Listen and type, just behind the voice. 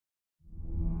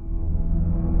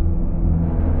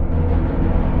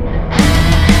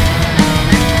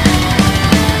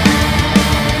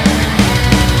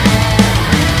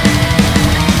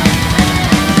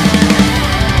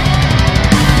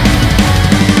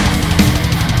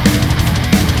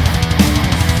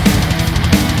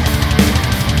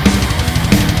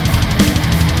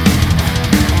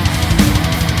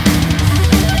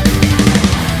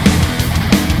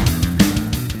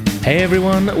Hey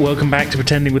everyone, welcome back to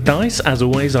Pretending with Dice. As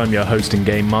always, I'm your host and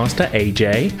game master,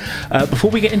 AJ. Before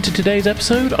we get into today's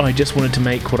episode, I just wanted to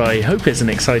make what I hope is an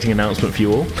exciting announcement for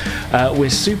you all. We're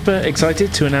super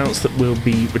excited to announce that we'll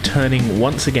be returning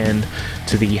once again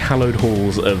to the hallowed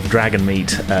halls of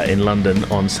Dragonmeet in London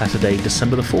on Saturday,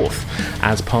 December the 4th,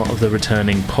 as part of the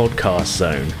returning podcast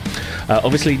zone.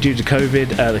 Obviously, due to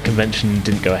COVID, the convention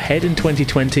didn't go ahead in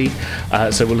 2020,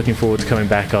 so we're looking forward to coming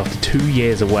back after 2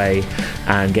 years away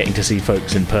and getting to see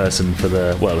folks in person for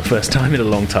the first time in a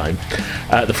long time.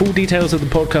 The full details of the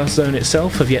podcast zone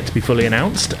itself have yet to be fully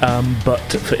announced,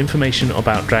 but for information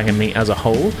about Dragonmeet as a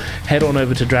whole, head on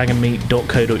over to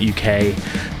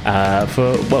dragonmeet.co.uk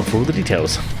for all the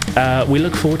details. We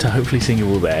look forward to hopefully seeing you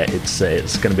all there. It's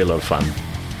going to be a lot of fun.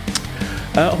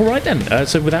 Alright then,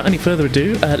 so without any further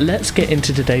ado, let's get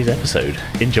into today's episode.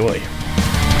 Enjoy.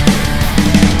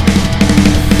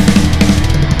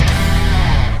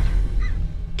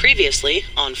 Previously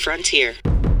on Frontier.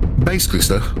 Basically,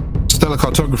 sir, Stellar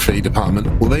Cartography Department,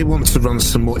 they want to run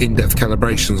some more in-depth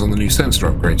calibrations on the new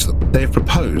sensor upgrades. They have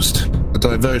proposed a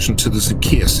diversion to the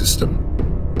Zakia system.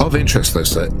 Of interest, though,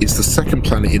 sir, is the second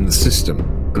planet in the system,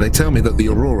 and they tell me that the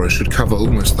Aurora should cover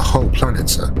almost the whole planet,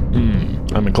 sir.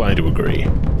 I'm inclined to agree.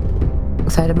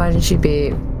 So I'd imagine she'd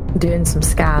be doing some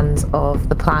scans of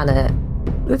the planet.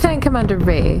 Lieutenant Commander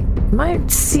Ray, am I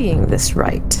seeing this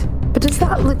right? But does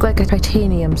that look like a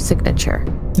titanium signature?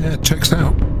 Yeah, it checks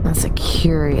out. That's a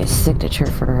curious signature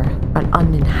for an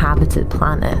uninhabited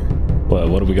planet. Well,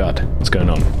 what do we got? What's going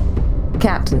on?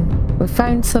 Captain, we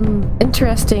found some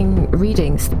interesting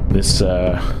readings. This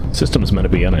system's meant to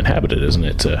be uninhabited, isn't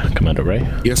it, Commander Ray?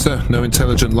 Yes, sir. No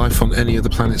intelligent life on any of the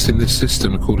planets in this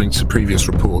system, according to previous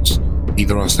reports.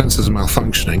 Either our sensors are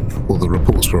malfunctioning, or the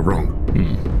reports were wrong.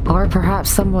 Or perhaps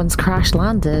someone's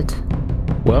crash-landed.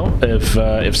 Well,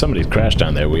 if somebody's crashed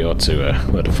down there, we ought to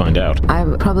find out. I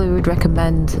probably would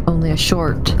recommend only a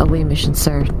short away mission,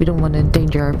 sir. We don't want to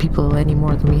endanger our people any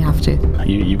more than we have to.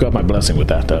 You've got my blessing with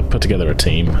that. Put together a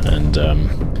team, and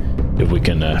if we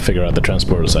can figure out the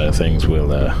transporter side of things, we'll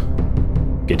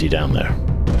get you down there.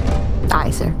 Aye,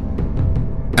 sir.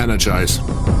 Energize.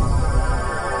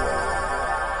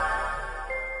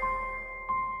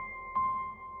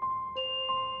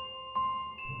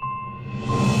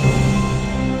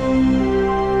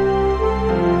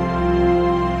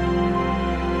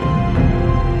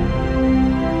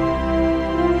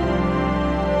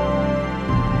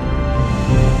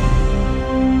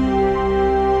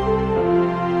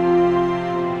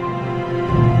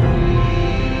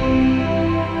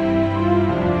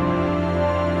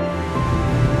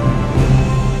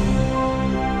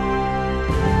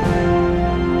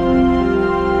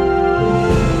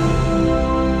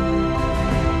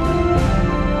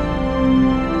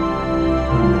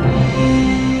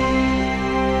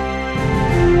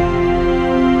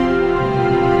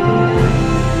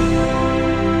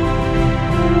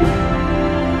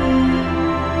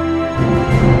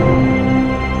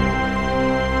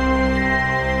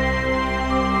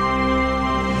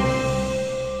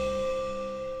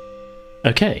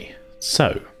 Okay,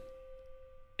 so,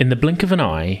 in the blink of an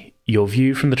eye, your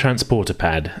view from the transporter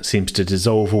pad seems to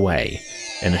dissolve away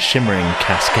in a shimmering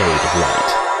cascade of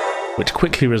light, which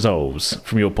quickly resolves,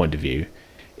 from your point of view,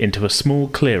 into a small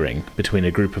clearing between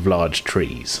a group of large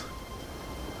trees.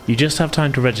 You just have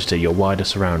time to register your wider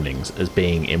surroundings as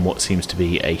being in what seems to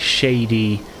be a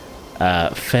shady,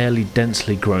 fairly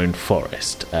densely grown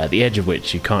forest, the edge of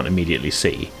which you can't immediately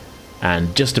see,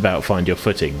 and just about find your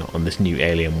footing on this new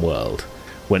alien world,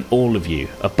 when all of you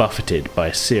are buffeted by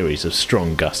a series of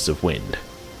strong gusts of wind.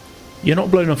 You're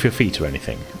not blown off your feet or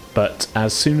anything, but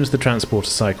as soon as the transporter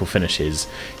cycle finishes,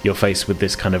 you're faced with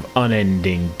this kind of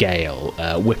unending gale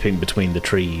whipping between the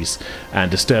trees and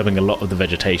disturbing a lot of the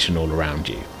vegetation all around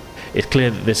you. It's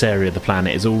clear that this area of the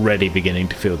planet is already beginning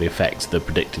to feel the effects of the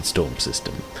predicted storm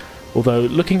system. Although,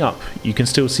 looking up, you can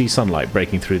still see sunlight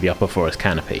breaking through the upper forest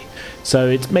canopy, so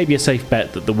it's maybe a safe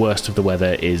bet that the worst of the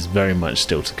weather is very much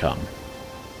still to come.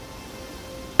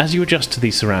 As you adjust to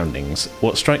these surroundings,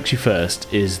 what strikes you first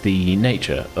is the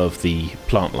nature of the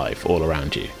plant life all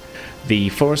around you. The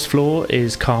forest floor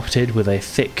is carpeted with a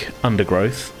thick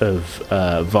undergrowth of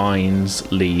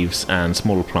vines, leaves, and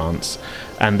smaller plants,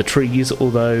 and the trees,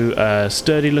 although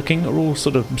sturdy looking, are all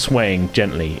sort of swaying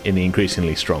gently in the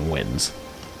increasingly strong winds.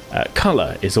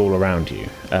 Colour is all around you.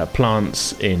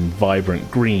 Plants in vibrant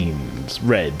greens,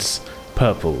 reds,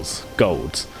 purples,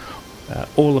 golds,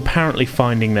 all apparently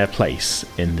finding their place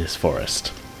in this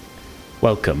forest.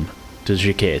 Welcome to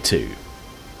Zakir 2.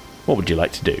 What would you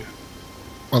like to do?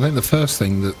 Well, I think the first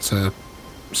thing that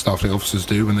Starfleet officers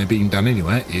do when they're being done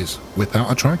anywhere is whip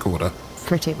out a tricorder.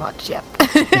 Pretty much, yep.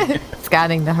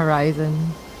 Scanning the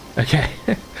horizon. Okay.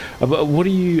 What are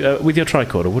you with your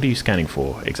tricorder? What are you scanning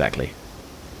for exactly?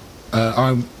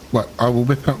 I will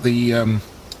whip up the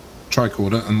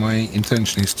tricorder, and my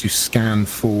intention is to scan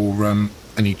for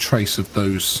any trace of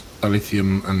those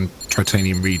lithium and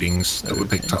titanium readings that were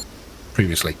picked up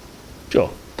previously. Sure.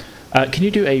 Can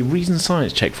you do a reason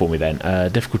science check for me then?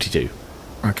 Difficulty 2.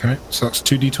 Okay, so that's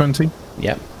 2d20.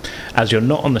 Yep. As you're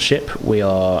not on the ship, we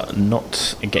are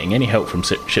not getting any help from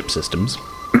ship systems.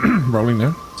 Rolling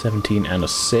now. 17 and a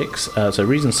 6. So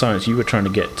reason science, you were trying to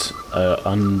get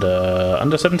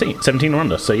under 17. 17 or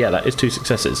under. So yeah, that is 2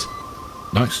 successes.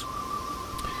 Nice.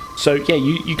 So yeah,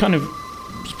 you kind of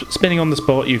spinning on the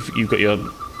spot. You've got your.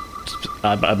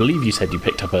 I believe you said you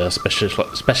picked up a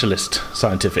specialist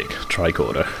scientific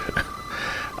tricorder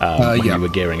when you were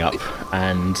gearing up,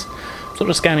 and sort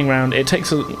of scanning around. It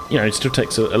takes it still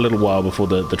takes a little while before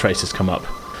the traces come up,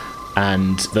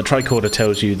 and the tricorder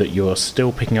tells you that you're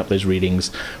still picking up those readings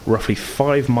roughly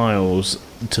 5 miles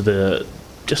to the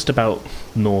just about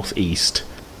northeast,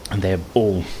 and they're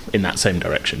all in that same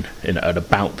direction, at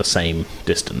about the same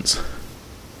distance.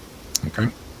 Okay.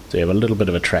 So you have a little bit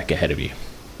of a trek ahead of you,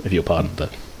 if you'll pardon the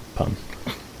pun.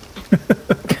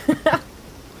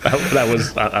 that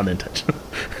was unintentional.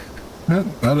 No,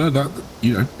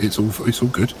 it's all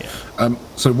good. Yeah.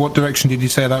 So what direction did you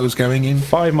say that was going in?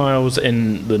 5 miles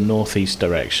in the northeast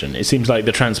direction. It seems like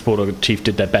the transporter chief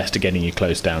did their best at getting you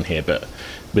close down here, but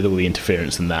with all the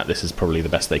interference and that, this is probably the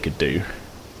best they could do.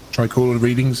 Tricorder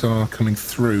readings are coming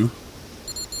through.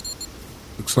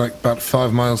 Looks like about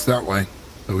 5 miles that way.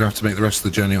 We're going to have to make the rest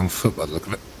of the journey on foot by the look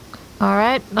of it. All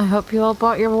right, I hope you all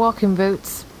bought your walking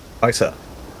boots. Aye, sir.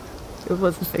 It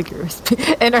was a figure of speech.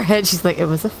 In her head, she's like, it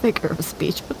was a figure of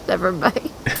speech, but never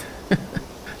mind.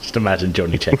 Just imagine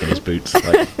Johnny checking his boots.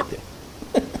 Like,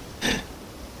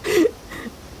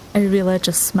 Arila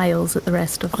just smiles at the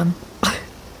rest of them.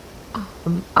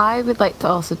 I would like to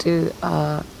also do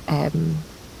a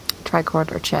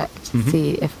tricorder check to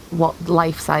see if what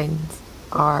life signs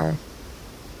are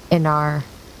in our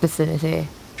vicinity.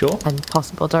 Sure. And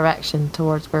possible direction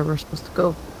towards where we're supposed to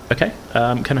go. Okay.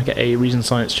 Can I get a reason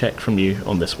science check from you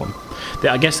on this one?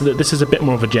 I guess that this is a bit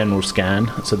more of a general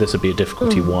scan, so this would be a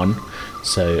difficulty 1.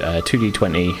 So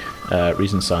 2d20,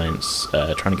 reason science,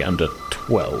 trying to get under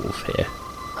 12 here.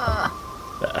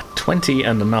 20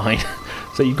 and a 9.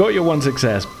 So you got your 1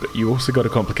 success, but you also got a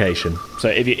complication. So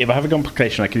if I have a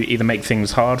complication, I can either make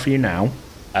things hard for you now,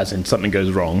 as in something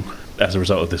goes wrong as a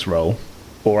result of this roll,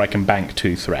 or I can bank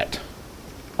 2 threat.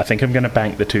 I think I'm going to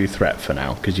bank the 2 threat for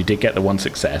now, because you did get the 1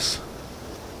 success.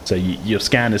 So your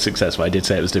scan is successful. I did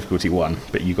say it was difficulty 1,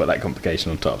 but you got that complication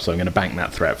on top, so I'm going to bank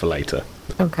that threat for later.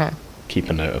 Okay. Keep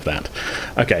a note of that.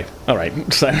 Okay,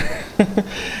 alright. So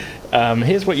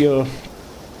here's what your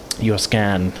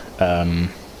scan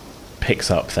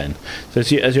picks up then. So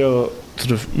as you're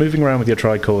sort of moving around with your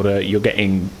tricorder, you're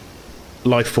getting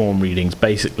life form readings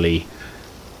basically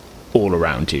all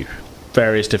around you.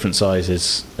 Various different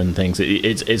sizes and things.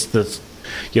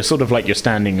 You're sort of like you're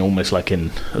standing almost like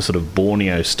in a sort of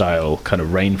Borneo style kind of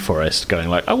rainforest, going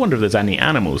like, I wonder if there's any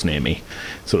animals near me,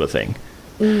 sort of thing.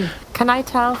 Can I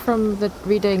tell from the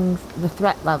readings the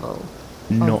threat level?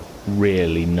 Not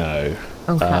really, no.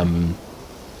 Okay.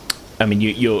 I mean,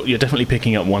 you're definitely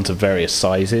picking up ones of various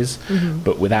sizes,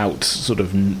 but without sort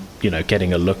of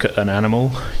getting a look at an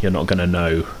animal, you're not going to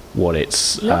know what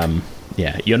it's. Nope.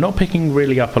 You're not picking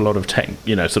really up a lot of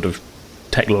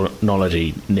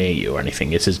technology near you or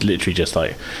anything. It's literally just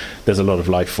like there's a lot of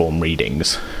life form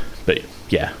readings, but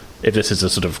yeah, if this is a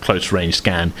sort of close range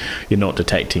scan, you're not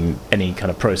detecting any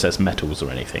kind of processed metals or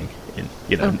anything in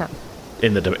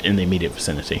the immediate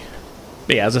vicinity.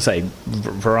 But yeah, as I say,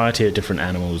 variety of different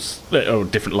animals or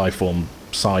different life form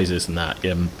sizes and that.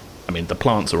 I mean, the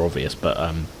plants are obvious, but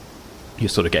you're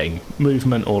sort of getting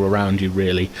movement all around you.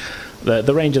 Really,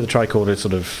 the range of the tricorder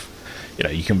sort of,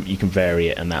 you can vary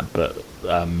it and that, but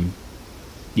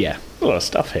yeah, a lot of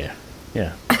stuff here.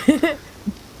 Yeah.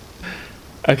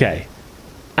 Okay.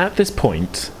 At this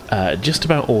point, just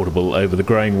about audible over the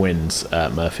growing winds,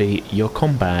 Murphy, your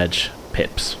comm badge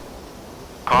pips.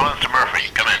 Collins to Murphy,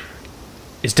 come in.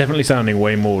 It's definitely sounding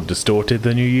way more distorted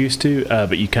than you used to,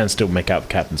 but you can still make out the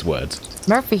captain's words.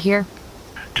 Murphy here.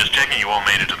 Just checking you all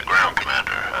made it to the ground,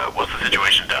 Commander. What's the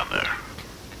situation down there?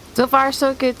 So far,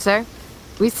 so good, sir.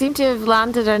 We seem to have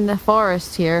landed in the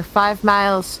forest here, 5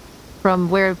 miles from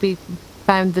where we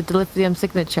found the dilithium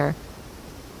signature.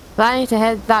 Planning to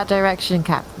head that direction,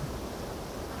 Captain.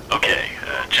 Okay,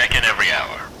 check in every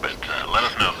hour, but let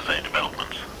us know if there's any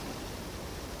developments.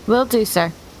 Will do,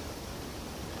 sir.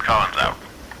 Collins out.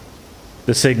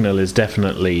 the signal is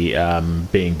definitely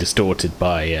being distorted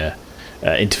by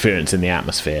interference in the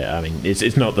atmosphere. I mean,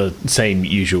 it's not the same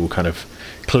usual kind of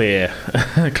clear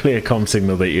comm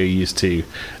signal that you're used to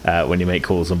when you make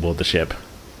calls on board the ship.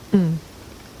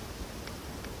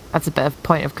 That's a bit of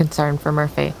point of concern for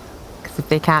Murphy, because if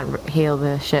they can't hail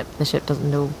the ship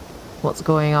doesn't know what's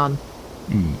going on,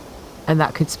 and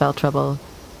that could spell trouble.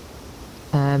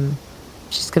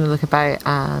 She's going to look about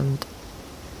and...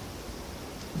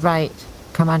 Right,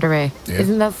 Commander Ray. Yeah.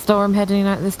 Isn't that storm heading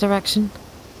out this direction?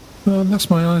 Well, unless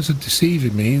my eyes are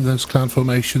deceiving me, those cloud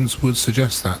formations would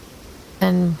suggest that.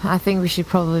 And I think we should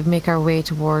probably make our way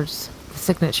towards the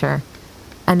signature.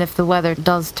 And if the weather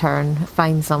does turn,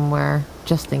 find somewhere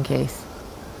just in case.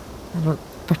 I don't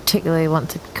particularly want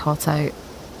to be caught out.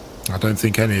 I don't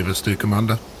think any of us do,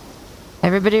 Commander.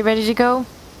 Everybody ready to go?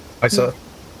 Aye, sir.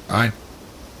 Aye.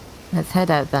 Let's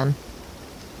head out then.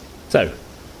 So,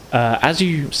 as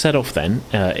you set off then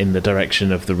in the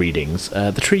direction of the readings,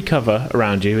 the tree cover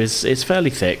around you is fairly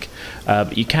thick,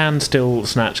 but you can still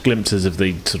snatch glimpses of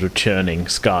the sort of churning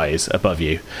skies above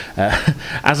you.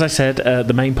 As I said,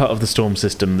 the main part of the storm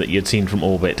system that you'd seen from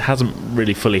orbit hasn't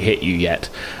really fully hit you yet,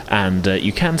 and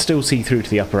you can still see through to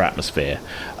the upper atmosphere.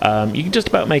 You can just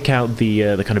about make out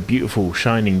the kind of beautiful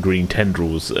shining green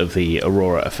tendrils of the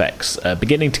aurora effects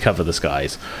beginning to cover the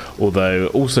skies, although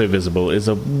also visible is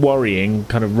a worrying,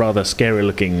 kind of rather scary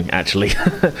looking, actually,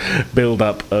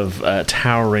 build-up of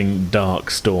towering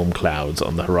dark storm clouds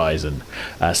on the horizon,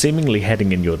 seemingly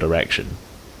heading in your direction.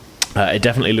 It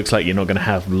definitely looks like you're not going to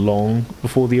have long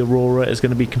before the aurora is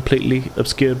going to be completely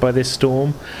obscured by this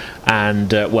storm,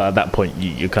 and well, at that point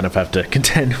you kind of have to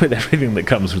contend with everything that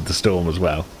comes with the storm as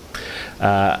well.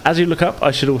 As you look up, I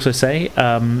should also say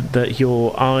that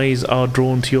your eyes are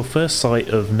drawn to your first sight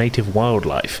of native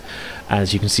wildlife,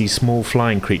 as you can see small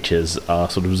flying creatures are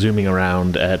sort of zooming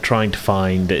around, trying to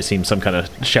find, it seems, some kind of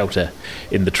shelter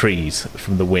in the trees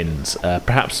from the winds,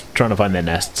 perhaps trying to find their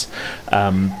nests.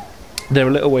 They're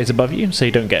a little ways above you, so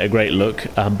you don't get a great look,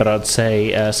 but I'd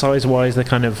say size-wise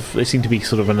they seem to be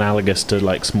sort of analogous to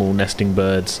like small nesting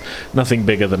birds. Nothing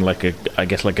bigger than like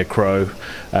a crow,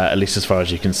 at least as far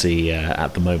as you can see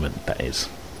at the moment, that is.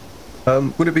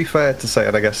 Would it be fair to say,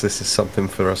 and I guess this is something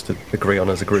for us to agree on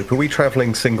as a group, are we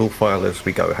travelling single file as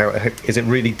we go? How is it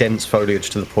really dense foliage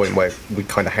to the point where we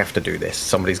kind of have to do this?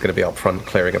 Somebody's going to be up front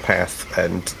clearing a path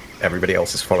and everybody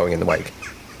else is following in the wake?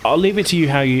 I'll leave it to you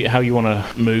how you want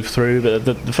to move through.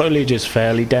 The foliage is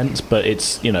fairly dense, but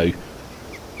it's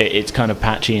it's kind of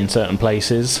patchy in certain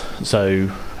places.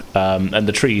 So and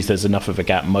the trees, there's enough of a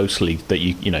gap mostly that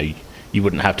you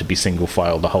wouldn't have to be single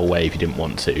file the whole way if you didn't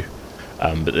want to.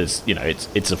 But there's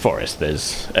it's a forest.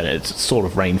 And it's sort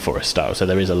of rainforest style. So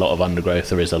there is a lot of undergrowth.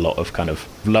 There is a lot of kind of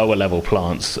lower level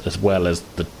plants as well as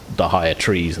the higher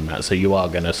trees and that. So you are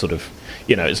going to sort of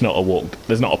it's not a walk.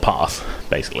 There's not a path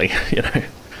basically.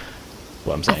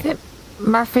 What I'm saying. I think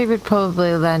Murphy would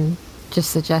probably then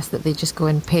just suggest that they just go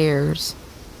in pairs.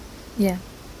 Yeah.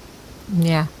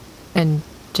 Yeah, and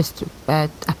just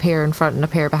a pair in front and a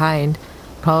pair behind.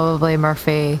 Probably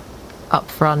Murphy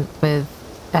up front with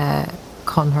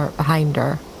Conhort behind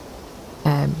her,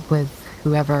 with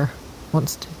whoever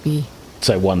wants to be.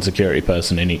 So one security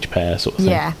person in each pair, sort of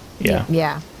thing.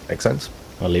 Yeah. Makes sense.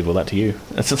 I'll leave all that to you.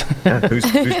 Yeah,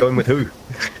 who's going with who?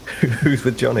 Who's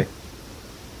with Johnny?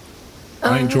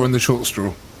 I ain't drawing the short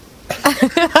straw.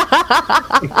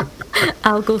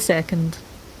 I'll go second.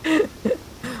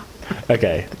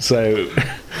 Okay, so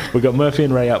we've got Murphy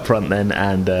and Ray up front then,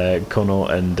 and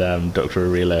Connor and Dr.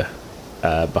 Arila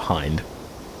behind.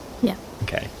 Yeah.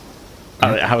 Okay.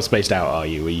 How spaced out are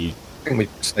you? I think we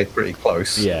stay pretty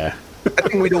close. Yeah. I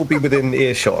think we'd all be within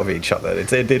earshot of each other. It's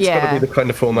got to be the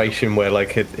kind of formation where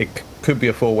like it could be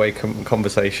a four-way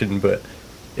conversation, but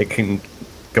it can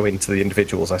go into the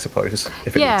individuals, I suppose.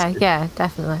 If it needs to. Yeah,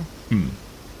 definitely.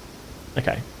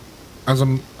 Okay. As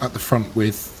I'm at the front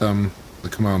with the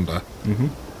commander, Mm-hmm.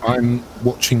 I'm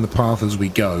watching the path as we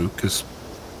go, because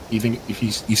even if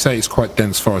you say it's quite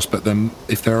dense forest, but then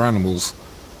if there are animals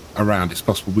around, it's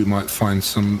possible we might find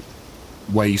some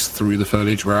ways through the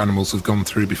foliage where animals have gone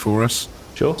through before us.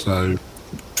 Sure. So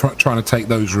trying to take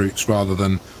those routes rather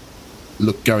than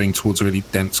going towards a really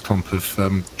dense clump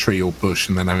of tree or bush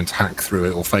and then having to hack through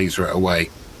it or phaser it away,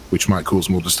 which might cause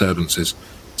more disturbances.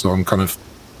 So I'm kind of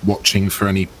watching for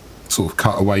any sort of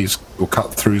cutaways or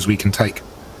cut-throughs we can take.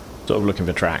 Sort of looking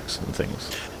for tracks and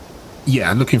things.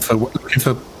 Yeah, looking for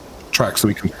tracks that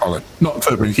we can follow. Not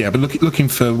footprints, yeah, but looking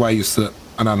for ways that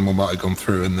an animal might have gone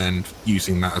through and then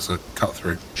using that as a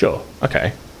cut-through. Sure.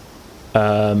 Okay.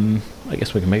 I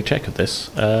guess we can make a check of this.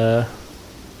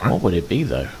 What would it be,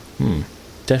 though?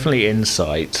 definitely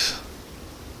insight.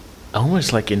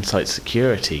 Almost like insight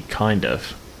security, kind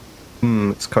of.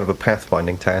 It's kind of a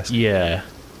pathfinding task. Yeah.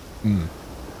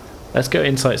 Let's go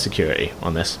insight security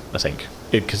on this, I think.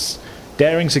 Because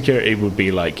daring security would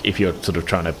be like if you're sort of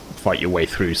trying to fight your way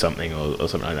through something or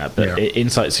something like that. But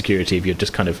insight security, if you're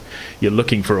just kind of, you're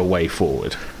looking for a way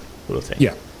forward, sort of thing.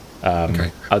 Yeah.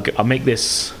 Okay. I'll make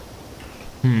this...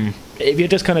 If you're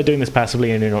just kind of doing this passively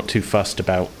and you're not too fussed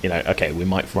about, okay, we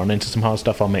might run into some hard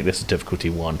stuff, I'll make this a difficulty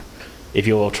 1. If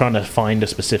you're trying to find a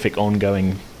specific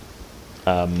ongoing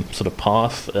sort of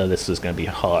path, this is going to be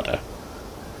harder.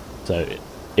 So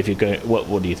if you're going... What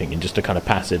are you thinking? Just a kind of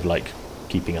passive, like,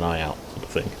 keeping an eye out sort of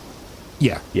thing?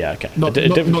 Yeah. Yeah, okay. Not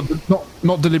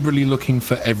deliberately looking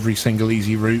for every single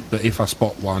easy route, but if I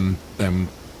spot one, then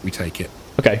we take it.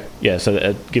 Okay, yeah,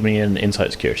 so give me an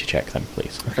insight security check then,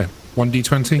 please. Okay.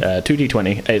 1d20?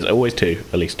 2d20. It's always 2,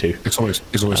 at least 2. It's always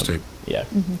 2. Yeah.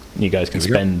 You guys can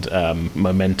spend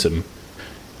momentum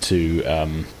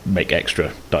to make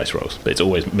extra dice rolls, but it's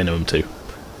always minimum 2.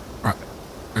 Right.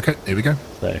 Okay, here we go.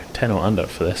 So 10 or under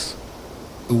for this.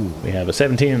 Ooh. We have a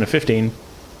 17 and a 15.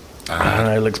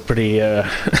 It looks pretty... it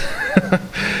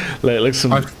looks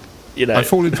some... I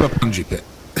fall into a punji pit.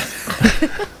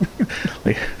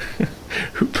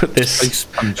 Who put this... Space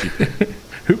punji pit.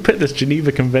 Who put this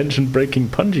Geneva Convention breaking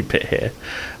punji pit here?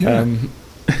 Yeah. On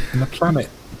a planet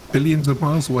billions of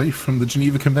miles away from the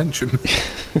Geneva Convention.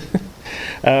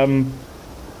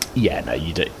 Yeah, no,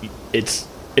 you don't. It's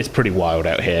pretty wild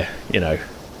out here,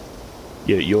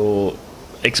 Your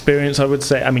experience, I would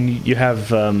say, I mean, you have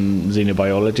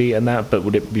xenobiology and that, but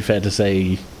would it be fair to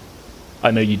say,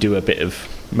 I know you do a bit of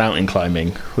mountain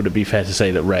climbing, would it be fair to say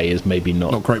that Ray is maybe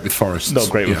not great with forests? Not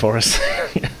great with forests.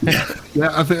 Yeah,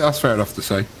 I think that's fair enough to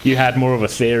say. You had more of a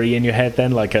theory in your head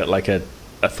then, like a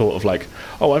thought of like,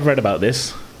 oh, I've read about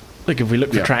this. Like, if we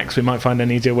look for tracks, we might find an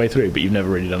easier way through, but you've never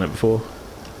really done it before.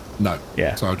 No.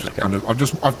 Yeah. So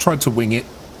I've tried to wing it,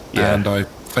 and I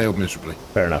failed miserably.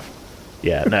 Fair enough.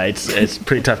 Yeah, no, it's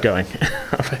pretty tough going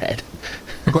up ahead.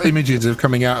 I've got images of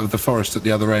coming out of the forest at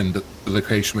the other end at the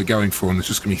location we're going for, and there's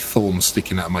just going to be thorns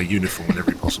sticking out of my uniform in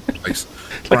every possible place.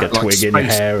 like a twig in your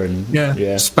hair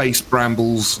and... space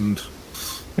brambles and,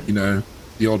 the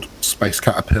odd space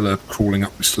caterpillar crawling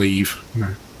up my sleeve.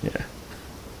 Yeah.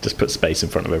 Just put space in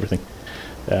front of everything.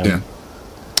 Yeah.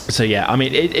 So, yeah, I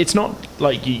mean, it's not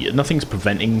like nothing's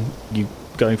preventing you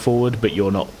going forward, but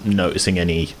you're not noticing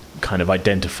any kind of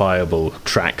identifiable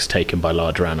tracks taken by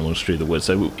larger animals through the woods.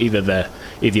 So either they're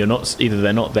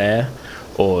not there,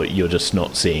 or you're just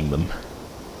not seeing them.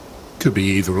 Could be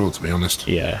either or, to be honest.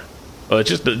 Yeah, or it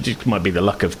just might be the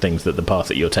luck of things that the path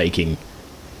that you're taking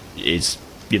is,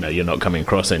 you're not coming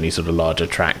across any sort of larger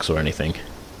tracks or anything.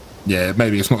 Yeah,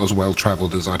 maybe it's not as well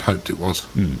travelled as I'd hoped it was.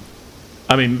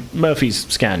 I mean, Murphy's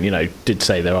scan, did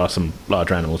say there are some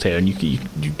larger animals here, and you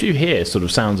do hear sort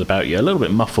of sounds about you, a little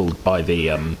bit muffled by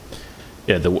the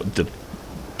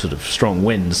sort of strong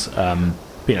winds.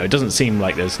 It doesn't seem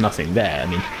like there's nothing there. I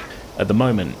mean, at the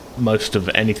moment, most of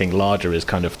anything larger is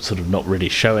kind of sort of not really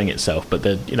showing itself. But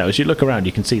as you look around,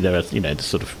 you can see there are the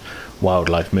sort of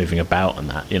wildlife moving about and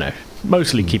that.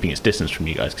 Mostly keeping its distance from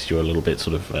you guys because you're a little bit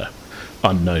sort of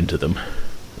unknown to them.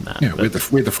 Yeah, we're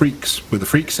the freaks. We're the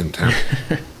freaks in town.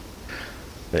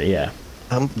 But yeah.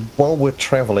 While we're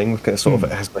travelling, as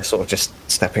we're sort of just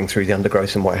stepping through the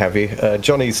undergrowth and what have you,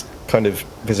 Johnny's kind of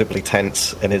visibly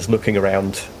tense and is looking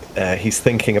around. He's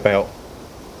thinking about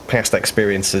past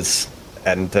experiences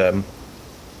and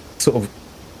sort of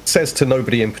says to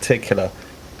nobody in particular,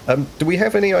 do we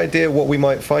have any idea what we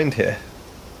might find here?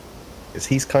 Because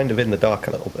he's kind of in the dark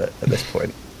a little bit at this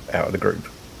point, out of the group.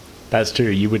 That's true.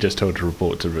 You were just told to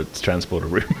report to the transporter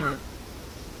room.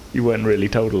 You weren't really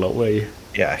told a lot, were you?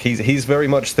 Yeah, he's very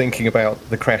much thinking about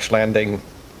the crash landing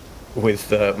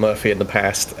with Murphy in the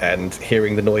past and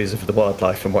hearing the noise of the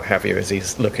wildlife and what have you as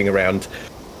he's looking around.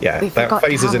 Yeah, that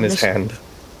phase is in his hand.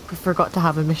 We forgot to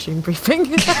have a mission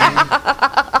briefing.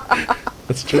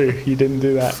 That's true. You didn't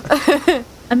do that.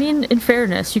 I mean, in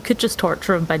fairness, you could just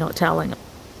torture him by not telling him.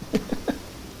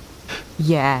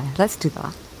 Yeah, let's do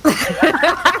that.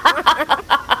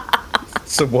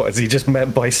 So what, is he just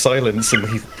meant by silence and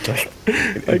he's like,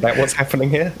 is that what's happening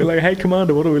here? We're like, hey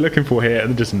Commander, what are we looking for here?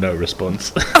 And just no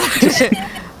response.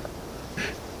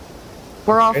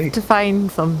 We're off to find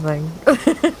something.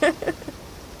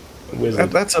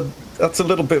 That's a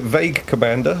little bit vague,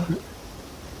 Commander.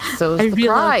 So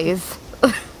surprise.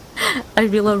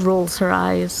 Irila rolls her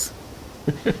eyes.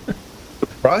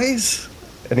 Surprise?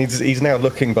 And he's now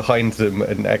looking behind them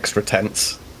and extra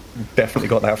tense. Definitely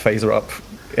got that phaser up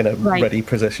in a ready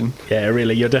position. Yeah,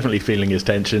 really, you're definitely feeling his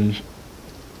tension.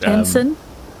 Ensign,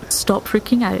 Stop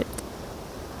freaking out.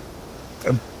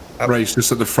 Ray's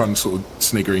just at the front, sort of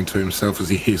sniggering to himself as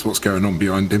he hears what's going on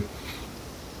behind him,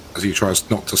 as he tries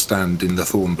not to stand in the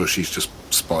thorn bush he's just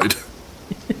spied.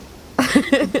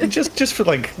 just for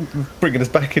like bringing us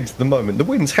back into the moment, the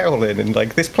wind's howling and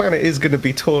like this planet is going to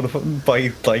be torn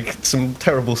by like some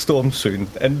terrible storm soon,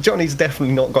 and Johnny's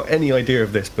definitely not got any idea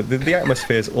of this, but the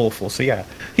atmosphere is awful, so yeah,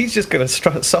 he's just going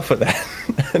to suffer there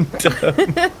and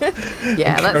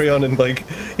carry on, and like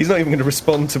he's not even going to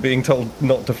respond to being told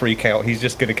not to freak out. He's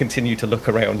just going to continue to look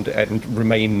around and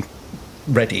remain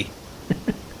ready.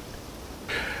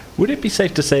 Would it be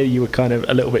safe to say you were kind of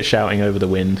a little bit shouting over the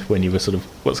wind when you were sort of,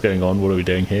 what's going on, what are we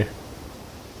doing here?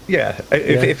 Yeah,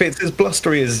 if it's as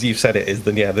blustery as you've said it is,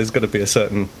 then yeah, there's got to be a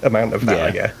certain amount of that,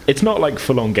 I guess. It's not like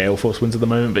full-on gale force winds at the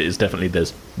moment, but it's definitely,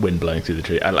 there's wind blowing through the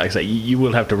tree. Like I say, you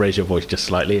will have to raise your voice just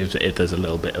slightly if there's a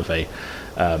little bit of a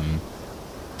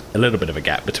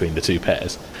gap between the two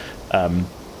pairs.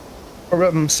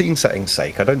 For scene setting's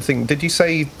sake, I don't think, did you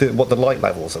say what the light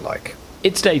levels are like?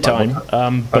 It's daytime,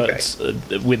 but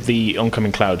with the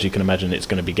oncoming clouds, you can imagine it's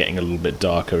going to be getting a little bit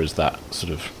darker as that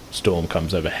sort of storm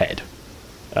comes overhead.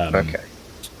 Okay.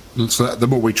 So the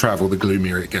more we travel, the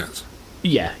gloomier it gets.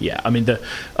 Yeah. I mean,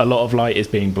 a lot of light is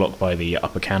being blocked by the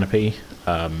upper canopy,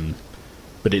 but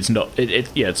it's not.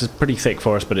 It's a pretty thick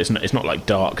forest, but it's not like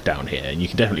dark down here, and you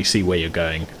can definitely see where you're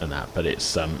going and that. But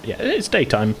it's it's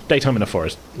daytime in a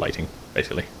forest lighting,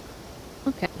 basically.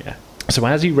 Okay. Yeah. So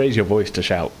as you raise your voice to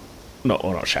shout.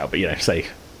 Not shout, but say,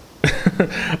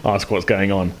 ask what's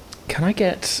going on. Can I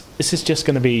get? This is just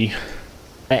going to be.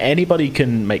 Anybody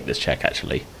can make this check,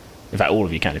 actually. In fact, all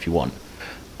of you can if you want.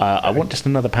 I want just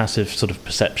another passive sort of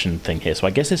perception thing here. So I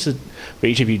guess this is for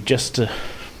each of you just to.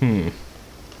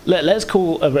 Let's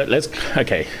call.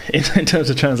 Okay. In terms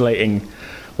of translating,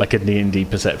 like a D&D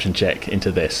perception check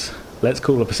into this, let's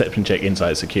call a perception check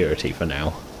inside security for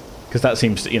now. Because that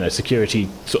seems, security,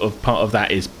 sort of part of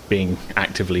that is being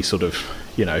actively sort of,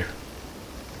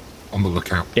 on the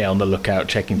lookout. Yeah, on the lookout,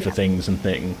 checking for things and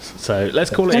things. So let's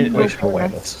call it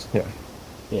awareness.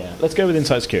 Yeah, let's go with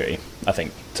inside security, I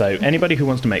think. So anybody who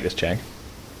wants to make this check?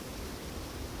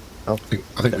 I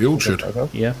think we all should.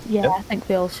 Yeah? Yeah, I think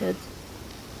we all should.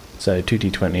 So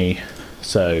 2d20.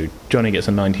 So Johnny gets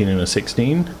a 19 and a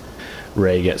 16.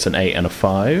 Ray gets an 8 and a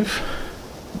 5.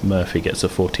 Murphy gets a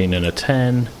 14 and a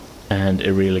 10. And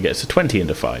Irila gets a 20 and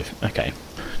a 5. Okay.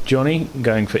 Johnny,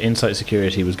 going for insight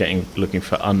security, was looking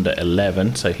for under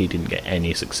 11, so he didn't get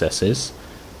any successes.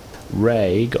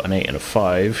 Ray got an 8 and a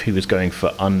 5. He was going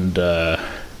for under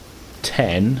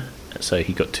 10, so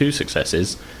he got 2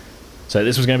 successes. So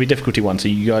this was going to be difficulty 1. So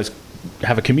you guys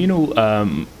have a communal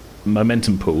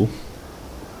momentum pool.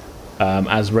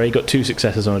 As Ray got 2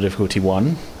 successes on a difficulty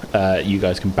 1, you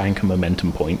guys can bank a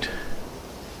momentum point.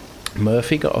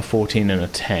 Murphy got a 14 and a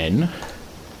 10,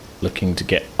 looking to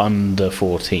get under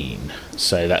 14.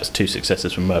 So that's 2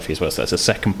 successes from Murphy as well. So that's a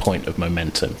second point of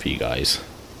momentum for you guys.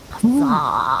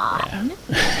 Yeah.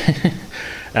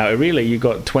 Now, really, you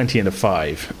got 20 and a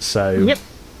 5. So,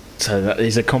 so that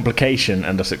is a complication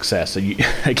and a success. So you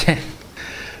again,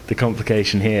 the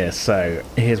complication here. So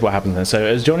here's what happens then. So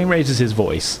as Johnny raises his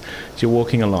voice, as you're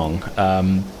walking along.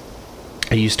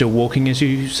 Are you still walking as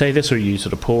you say this, or are you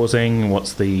sort of pausing?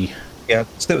 What's the... Yeah,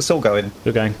 still going.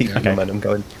 You're going? Keep the momentum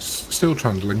going. Still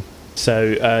trundling.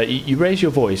 So you raise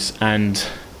your voice, and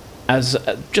as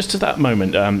just at that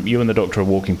moment, you and the doctor are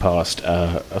walking past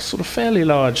a sort of fairly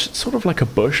large, sort of like a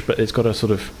bush, but it's got a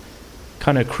sort of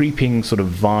kind of creeping sort of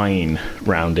vine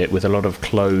round it with a lot of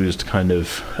closed kind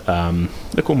of,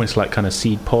 look almost like kind of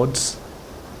seed pods.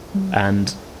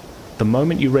 And the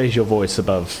moment you raise your voice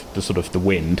above the sort of the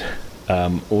wind...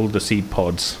 all the seed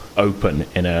pods open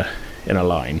in a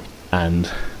line, and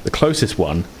the closest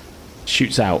one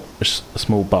shoots out a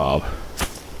small barb,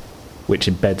 which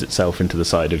embeds itself into the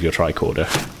side of your tricorder.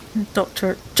 The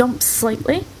doctor jumps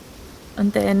slightly,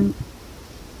 and then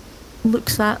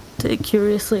looks at it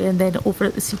curiously, and then over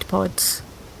at the seed pods.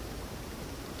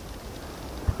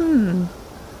 I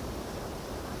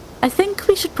think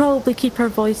we should probably keep our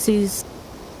voices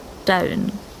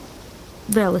down,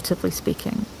 relatively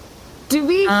speaking. Do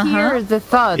we hear the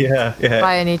thud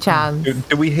by any chance?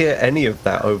 Do we hear any of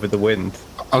that over the wind?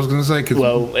 I was going to say, because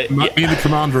me and the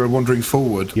commander are wandering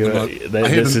forward.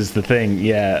 This is the thing,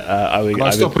 I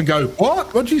stop and go,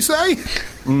 what? What'd you say?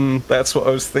 That's what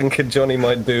I was thinking Johnny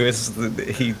might do, is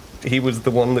that he was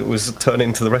the one that was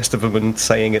turning to the rest of them and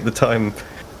saying at the time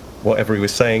whatever he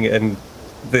was saying, and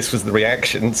this was the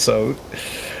reaction, so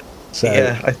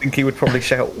yeah, I think he would probably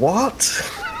shout,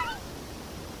 what?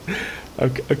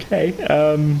 Okay.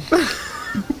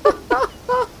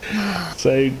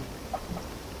 So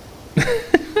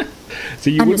So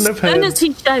you And wouldn't as have soon heard. as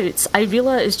he shouts,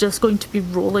 Irila is just going to be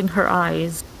rolling her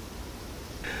eyes.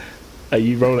 Are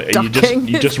you rolling? Are Ducking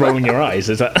you just his rolling your eyes?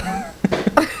 Is that?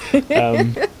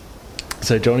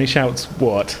 So Johnny shouts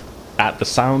what? At the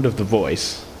sound of the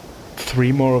voice,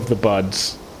 3 more of the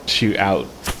buds shoot out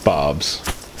barbs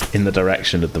in the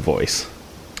direction of the voice.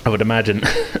 I would imagine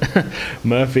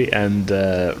Murphy and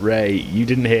Ray, you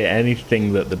didn't hear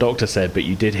anything that the doctor said, but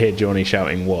you did hear Johnny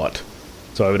shouting what?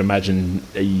 So I would imagine,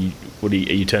 are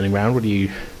you turning around? What are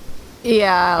you?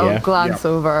 Yeah, I'll Yeah? glance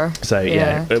over. So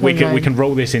yeah, turn we round. can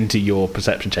roll this into your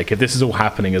perception check. If this is all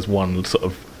happening as one sort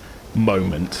of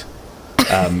moment,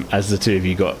 as the two of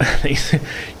you got,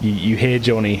 you hear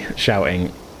Johnny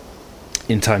shouting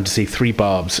in time to see 3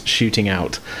 barbs shooting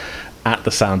out at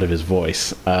the sound of his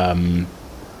voice.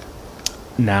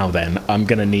 Now then, I'm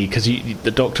gonna need, because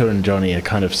the doctor and Johnny are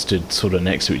kind of stood sort of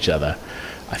next to each other.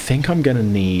 I think I'm gonna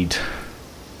need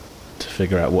to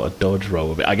figure out what a dodge roll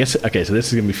will be. I guess, okay, so this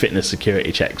is going to be fitness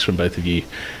security checks from both of you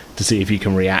to see if you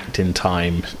can react in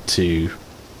time to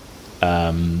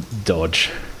dodge.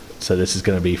 So this is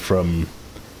going to be from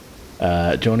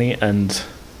Johnny and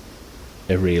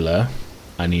Irila.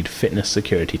 I need fitness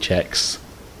security checks.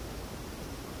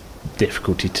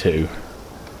 Difficulty 2.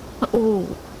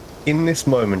 Oh, In this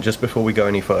moment, just before we go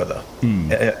any further,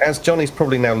 as Johnny's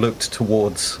probably now looked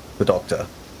towards the doctor,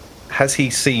 has he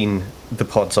seen the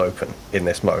pods open in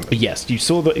this moment? Yes, you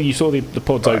saw the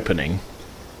pods Right. opening.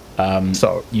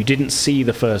 So, You didn't see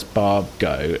the first barb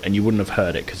go, and you wouldn't have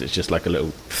heard it because it's just like a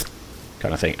little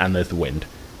kind of thing, and there's the wind,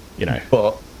 you know.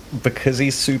 but because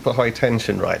he's super high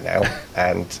tension right now,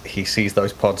 and he sees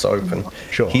those pods open,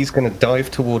 Sure. he's going to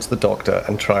dive towards the doctor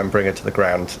and try and bring her to the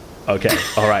ground. Okay,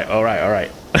 all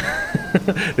right.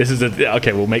 This is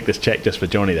okay. We'll make this check just for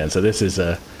Johnny then. So this is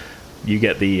you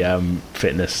get the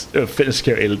fitness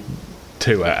security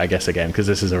 2, I guess, again, because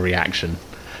this is a reaction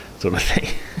sort of thing.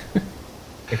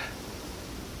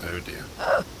 Oh dear.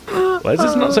 Well, this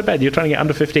is not so bad. You're trying to get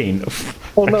under 15.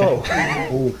 Oh no!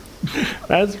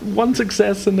 That's 1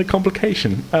 success and a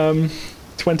complication.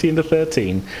 20 into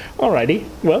 13. Alrighty.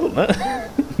 Well,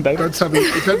 Don't tell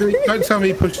me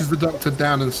he pushes the doctor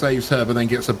down and saves her, but then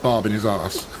gets a barb in his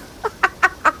arse.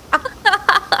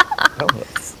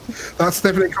 That's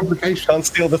definitely a complication. Can't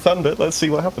steal the thunder. Let's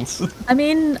see what happens. I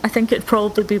mean, I think it'd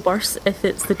probably be worse if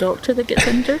it's the doctor that gets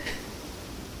injured.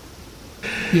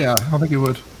 Yeah, I think it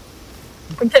would.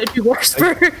 I think it would be worse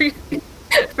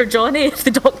for Johnny if the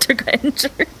doctor got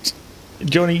injured.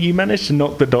 Johnny, you managed to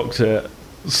knock the doctor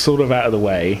sort of out of the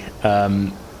way,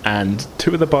 and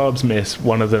 2 of the barbs miss.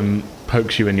 One of them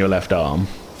pokes you in your left arm.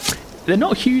 They're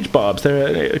not huge barbs,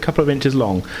 they're a couple of inches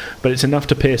long, but it's enough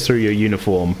to pierce through your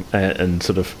uniform and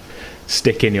sort of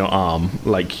stick in your arm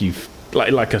like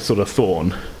a sort of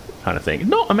thorn kind of thing.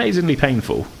 Not amazingly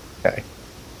painful. Okay.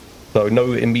 So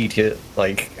no immediate,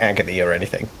 like, agony or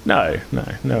anything. No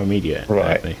immediate.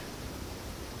 Right. Agony.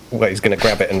 Well, he's going to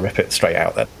grab it and rip it straight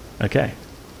out then. Okay.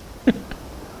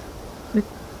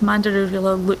 Commander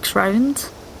Irila looks round,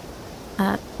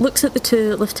 looks at the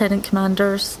 2 lieutenant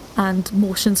commanders, and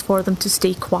motions for them to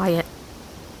stay quiet.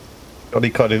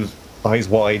 Johnny kind of eyes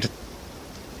wide,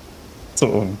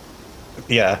 sort of,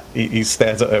 yeah, he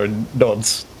stares at her and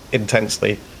nods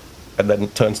intensely, and then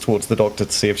turns towards the doctor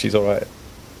to see if she's alright.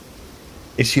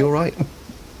 Is she alright?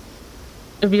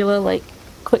 Irila,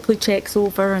 quickly checks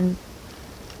over, and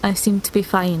I seem to be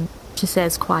fine, she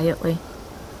says quietly.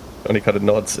 Johnny kind of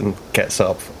nods and gets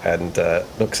up and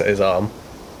looks at his arm,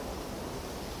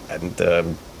 and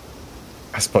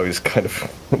I suppose kind of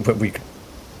when we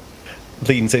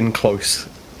leans in close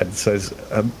and says,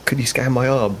 "Could you scan my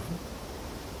arm?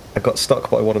 I got stuck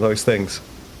by one of those things."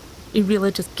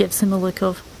 Irila just gives him a look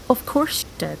of course you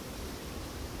did.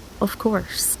 Of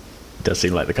course. It does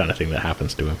seem like the kind of thing that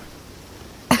happens to him.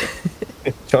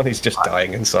 Johnny's just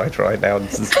dying inside right now.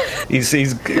 He's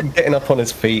getting up on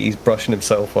his feet. He's brushing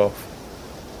himself off,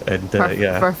 and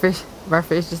yeah,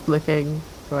 Murphy's just looking,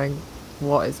 going,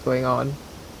 "What is going on?"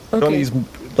 Okay. Johnny's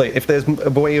like, if there's a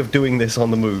way of doing this on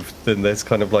the move, then there's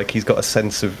kind of like he's got a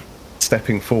sense of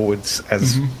stepping forwards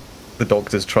as the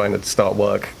doctor's trying to start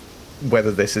work.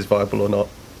 Whether this is viable or not,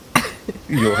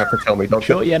 you'll have to tell me, doctor.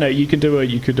 Sure, yeah, no, you could do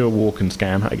a walk and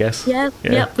scan, I guess.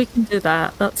 Yep, we can do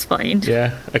that. That's fine.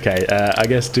 Yeah, okay. I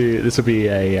guess this will be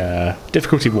a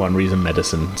difficulty 1, reason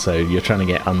medicine. So you're trying to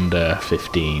get under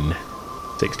 15,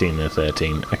 16 and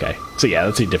 13. Okay, so yeah,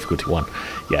 let's do difficulty 1.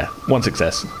 Yeah, 1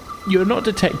 success. You're not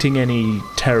detecting any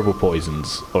terrible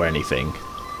poisons or anything.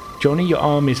 Johnny, your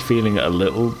arm is feeling a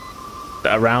little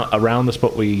around the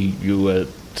spot where you were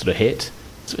sort of hit.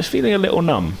 So it's feeling a little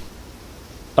numb.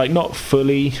 Like not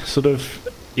fully sort of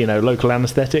local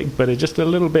anaesthetic, but it's just a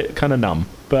little bit kind of numb.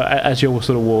 But as you're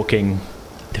sort of walking,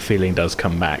 the feeling does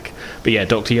come back. But yeah,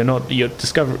 Doctor, you're not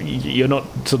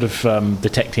sort of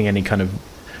detecting any kind of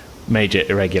major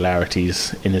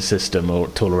irregularities in his system or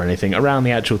at all or anything around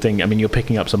the actual thing. I mean, you're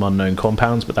picking up some unknown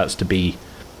compounds, but that's to be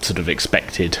sort of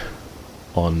expected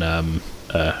on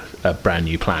a brand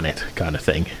new planet kind of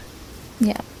thing.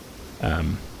 Yeah.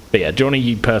 But yeah, Johnny,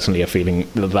 you personally are feeling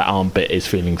that arm bit is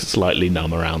feeling slightly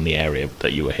numb around the area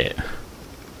that you were hit.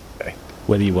 Okay.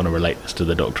 Whether you want to relate this to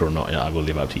the Doctor or not, I will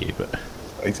leave up to you. But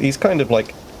he's kind of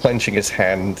like clenching his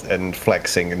hand and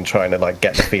flexing and trying to like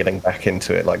get the feeling back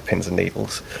into it like pins and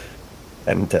needles.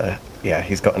 And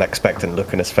he's got an expectant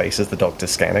look in his face as the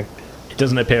Doctor's scanning. It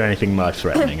doesn't appear anything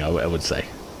life-threatening, I would say.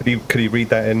 Could you read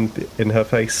that in her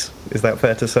face? Is that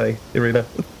fair to say, Irina?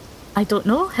 I don't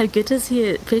know. How good is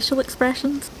he at facial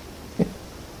expressions?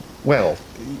 Well,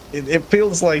 it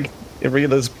feels like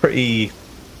Irina's pretty...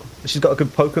 She's got a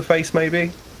good poker face,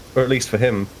 maybe? Or at least for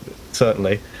him,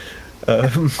 certainly.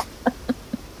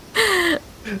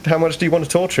 How much do you want to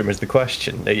torture him is the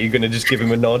question. Are you going to just give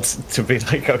him a nod to be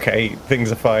like, okay,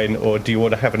 things are fine, or do you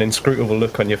want to have an inscrutable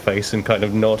look on your face and kind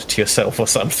of nod to yourself or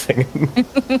something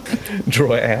and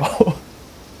draw it out?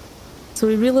 So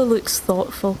he really looks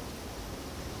thoughtful.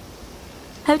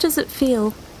 How does it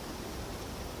feel?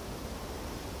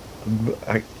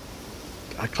 I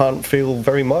can't feel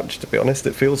very much, to be honest.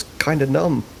 It feels kind of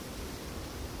numb.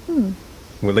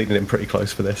 We're leading in pretty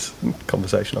close for this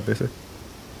conversation, obviously.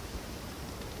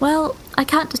 Well, I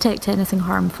can't detect anything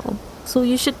harmful, so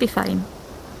you should be fine.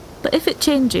 But if it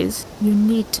changes, you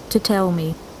need to tell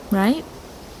me, right?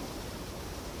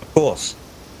 Of course.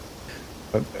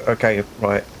 Okay,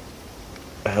 right.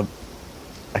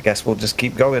 I guess we'll just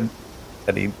keep going.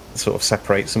 And he sort of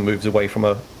separates and moves away from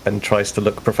her and tries to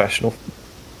look professional.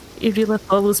 Irina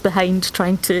follows behind,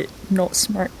 trying to not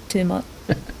smirk too much.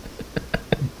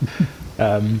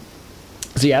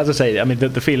 So yeah, as I say, I mean,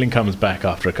 the feeling comes back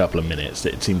after a couple of minutes.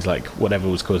 It seems like whatever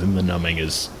was causing the numbing it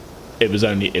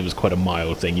was quite a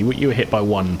mild thing. You were hit by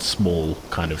one small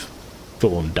kind of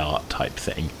thorn dart type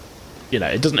thing.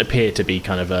 It doesn't appear to be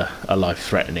kind of a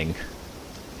life-threatening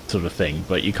sort of thing,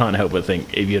 but you can't help but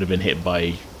think if you'd have been hit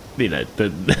by,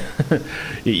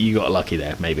 you got lucky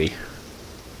there, maybe.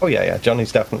 Oh yeah,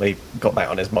 Johnny's definitely got that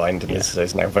on his mind and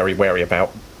is now very wary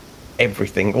about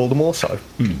everything, all the more so.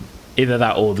 Either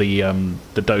that or the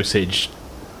dosage,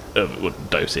 but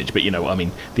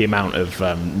the amount of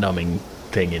numbing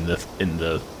thing in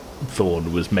the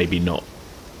thorn was maybe not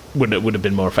would have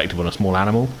been more effective on a small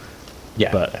animal.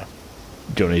 Yeah, but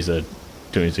Johnny's a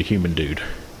human dude.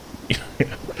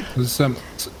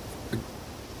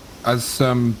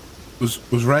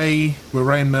 Were Ray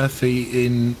and Murphy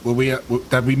in?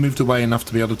 Had we moved away enough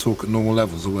to be able to talk at normal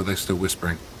levels, or were they still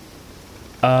whispering?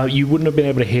 You wouldn't have been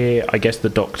able to hear, I guess, the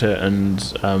Doctor and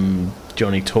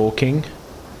Johnny talking,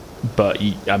 but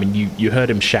you heard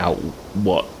him shout,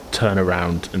 turn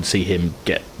around and see him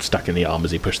get stuck in the arm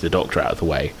as he pushed the Doctor out of the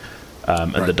way,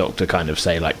 and the Doctor kind of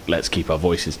say, like, let's keep our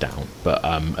voices down. But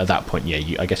at that point,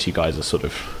 I guess you guys are sort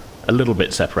of a little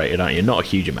bit separated, aren't you? Not a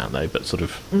huge amount, though, but sort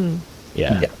of,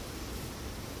 yeah.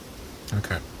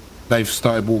 Okay. They've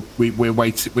started.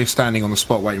 We're standing on the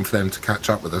spot waiting for them to catch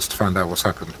up with us to find out what's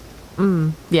happened.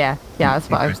 Yeah, that's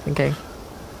what I was thinking.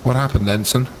 What happened,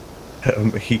 Ensign?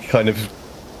 He kind of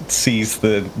sees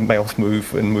the mouth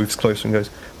move and moves closer and goes,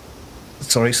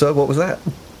 "Sorry, sir, what was that?"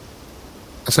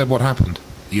 I said, "What happened?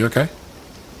 Are you okay?"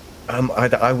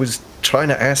 I was trying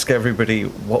to ask everybody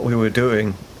what we were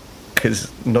doing because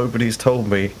nobody's told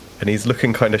me, and he's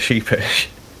looking kind of sheepish.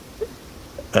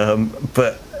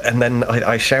 And then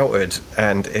I shouted,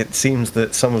 and it seems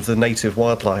that some of the native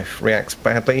wildlife reacts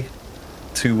badly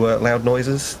to loud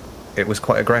noises. It was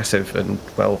quite aggressive, and,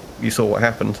 well, you saw what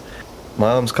happened.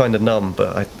 My arm's kind of numb,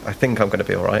 but I think I'm going to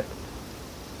be all right.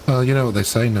 Well, you know what they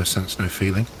say, no sense, no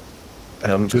feeling.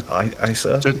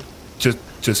 Sir?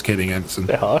 Just kidding, Ensign.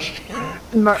 They're harsh.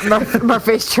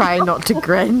 Murphy's trying not to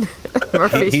grin.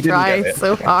 Murphy's trying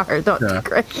so hard not to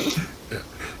grin. Yeah.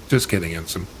 Just kidding,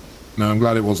 Ensign. No, I'm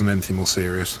glad it wasn't anything more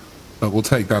serious. But we'll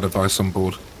take that advice on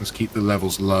board. Let's keep the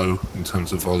levels low in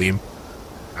terms of volume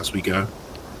as we go.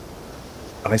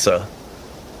 Aye, sir.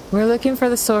 We're looking for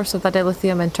the source of the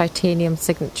dilithium and tritanium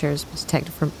signatures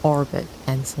detected from orbit,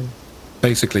 Ensign.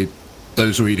 Basically,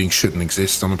 those readings shouldn't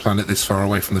exist on a planet this far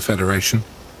away from the Federation,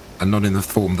 and not in the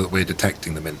form that we're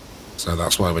detecting them in. So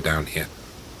that's why we're down here.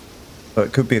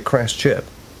 It could be a crashed ship.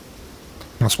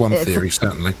 That's one theory,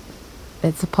 certainly.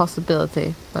 It's a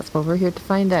possibility. That's what we're here to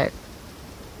find out.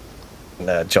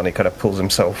 Johnny kind of pulls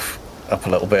himself up a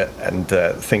little bit and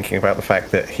thinking about the fact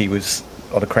that he was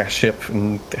on a crash ship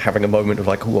and having a moment of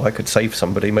like, oh, I could save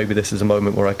somebody. Maybe this is a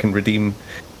moment where I can redeem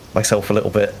myself a little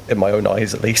bit, in my own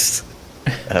eyes at least.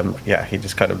 Yeah, he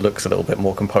just kind of looks a little bit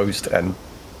more composed and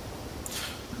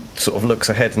sort of looks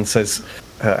ahead and says,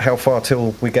 how far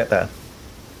till we get there?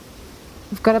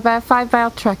 We've got about a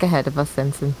 5-mile trek ahead of us,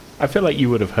 Ensign. I feel like you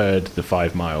would have heard the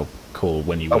 5-mile call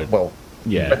when you Oh, would. well,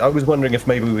 Yeah. I was wondering if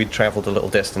maybe we'd travelled a little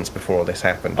distance before all this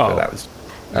happened, but Oh. that was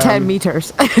 10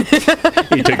 meters.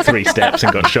 You took 3 steps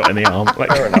and got shot in the arm. Like,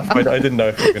 fair enough. I didn't know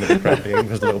if we were going to be friendly. It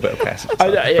was a little bit of passage.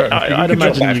 I'd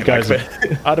imagine you guys.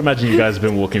 I'd imagine you guys have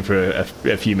been walking for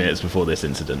a few minutes before this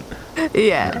incident.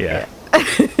 Yeah. Yeah.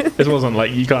 This wasn't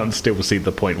like you can't still see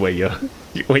the point where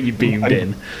you beamed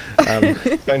in.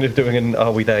 Kind of doing an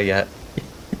 "Are we there yet?"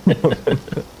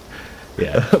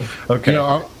 Yeah. Okay.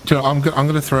 I'm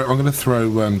going to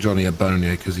throw Johnny a bone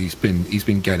here because he's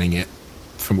been getting it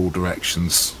from all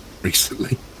directions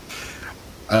recently.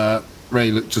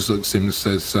 Ray just looks at him and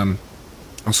says,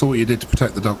 "I saw what you did to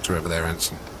protect the doctor over there,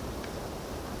 Ensign.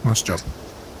 Nice job."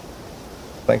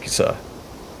 Thank you, sir.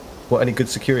 What any good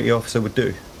security officer would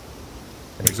do.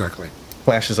 Exactly.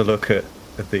 Flashes a look at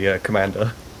the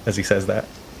commander as he says that.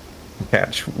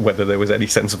 Catch whether there was any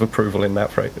sense of approval in that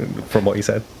from what he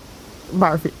said.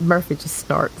 Murphy just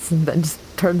snorts and then just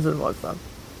turns and walks on.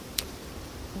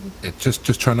 Yeah,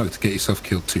 just try not to get yourself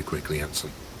killed too quickly,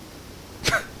 Ensign.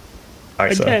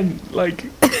 Aye, sir. Again, like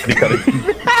You got it.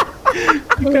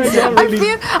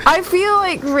 I feel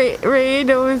like Ray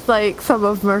knows like some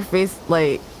of Murphy's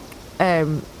like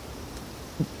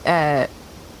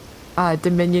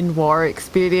Dominion War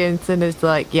experience and is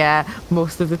like, yeah,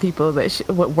 most of the people that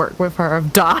work with her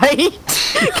have died,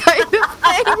 kind of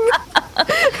thing.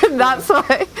 And that's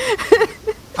why.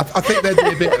 I think there'd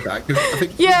be a bit of that because I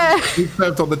think we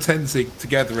served on the Tenzing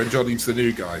together, and Johnny's the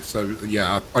new guy. So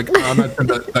yeah, I imagine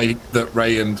that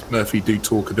Ray and Murphy do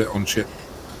talk a bit on ship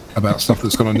about stuff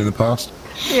that's gone on in the past.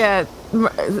 Yeah,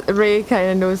 Ray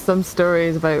kind of knows some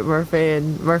stories about Murphy,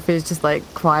 and Murphy's just like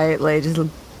quietly just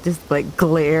like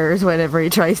glares whenever he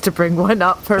tries to bring one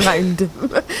up around him.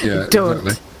 Yeah,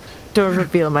 Don't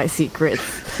reveal my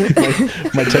secrets.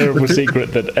 my terrible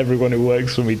secret that everyone who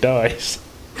works for me dies.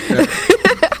 Yeah.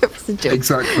 It's a joke.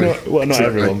 Exactly. Well, not Exactly.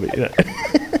 everyone, but you know.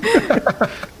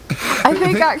 I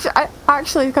think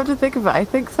actually, come to think of it, I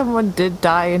think someone did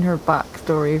die in her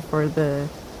backstory for the,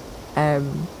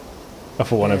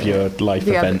 For one of your life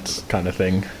the other- events kind of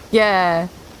thing. yeah,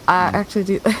 I actually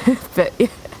do, but yeah.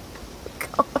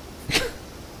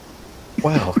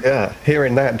 Wow, yeah.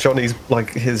 Hearing that, Johnny's like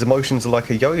his emotions are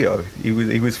like a yo-yo. He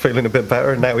was feeling a bit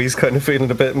better, and now he's kind of feeling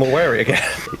a bit more wary again.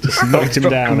 Just knocked him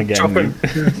down again.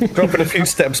 Dropping a few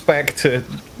steps back to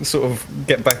sort of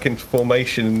get back into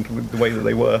formation with the way that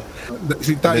they were.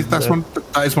 See, that is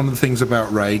one of the things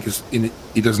about Ray, because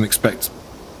he doesn't expect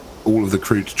all of the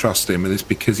crew to trust him, and it's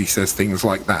because he says things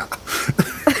like that.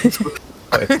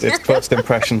 It's first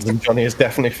impressions, and Johnny is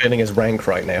definitely feeling his rank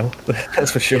right now.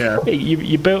 That's for sure. Yeah. Hey,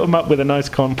 you built him up with a nice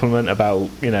compliment about,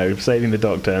 saving the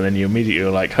doctor, and then you immediately were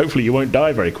like, hopefully you won't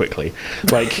die very quickly.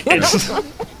 Like, it's... So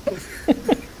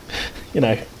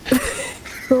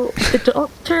the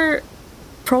doctor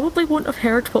probably won't have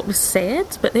heard what was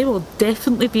said, but they will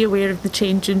definitely be aware of the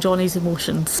change in Johnny's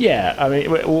emotions. Yeah, I mean,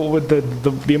 with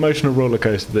the emotional roller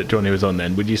coaster that Johnny was on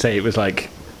then, would you say it was like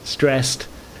stressed,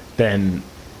 then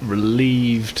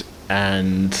relieved,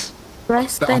 and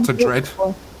Rest The then utter dread.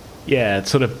 hopeful. yeah, it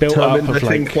sort of built up Determined, I of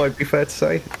think like, might be fair to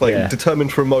say. Like Yeah.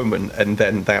 determined for a moment, and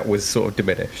then that was sort of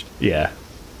diminished. yeah,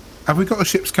 Have we got a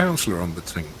ship's counsellor on the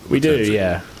thing? we do,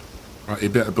 yeah. Right, you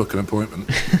better book an appointment.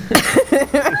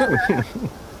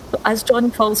 As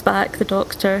John falls back, the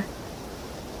doctor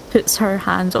puts her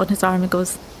hand on his arm and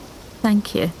goes,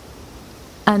 "Thank you.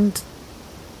 And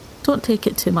don't take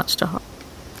it too much to heart.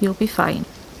 You'll be fine."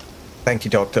 Thank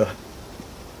you, Doctor.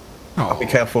 I'll be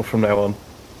careful from now on.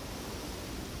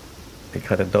 He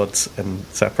kind of nods and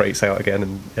separates out again,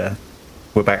 and yeah,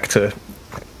 we're back to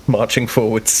marching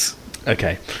forwards.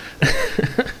 Okay.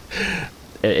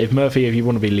 If you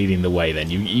want to be leading the way,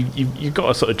 then you've got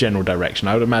a sort of general direction.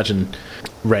 I would imagine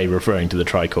Ray referring to the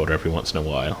tricorder every once in a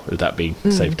while. Would that be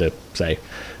safe to say?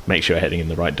 Make sure you're heading in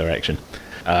the right direction.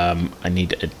 I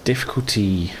need a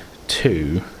difficulty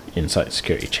 2 insight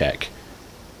security check.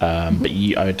 But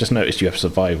I just noticed you have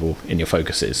survival in your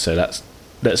focuses, so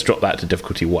let's drop that to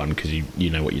difficulty 1 because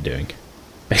you know what you're doing.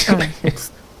 Basically.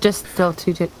 It's just still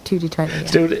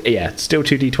 2d20. Yeah. Still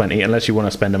 2d20 unless you want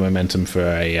to spend a momentum for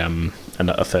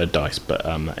a third dice, but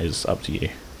that is up to you.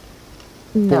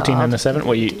 14 and a 7.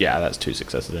 Well, that's 2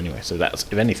 successes anyway. So that's,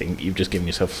 if anything, you've just given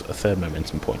yourself a third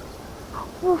momentum point.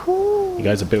 Woohoo. You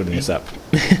guys are building this up.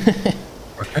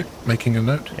 Okay, making a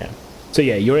note. Yeah. So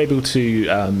yeah, you're able to,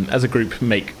 as a group,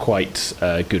 make quite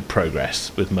good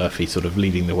progress with Murphy sort of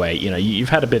leading the way. You've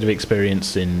had a bit of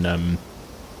experience in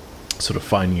sort of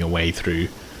finding your way through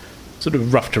sort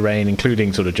of rough terrain,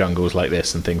 including sort of jungles like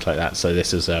this and things like that. So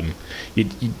this is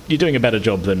you're doing a better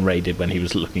job than Ray did when he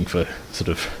was looking for sort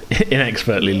of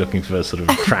inexpertly looking for sort of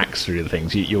tracks through the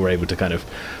things. You were able to kind of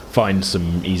find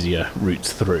some easier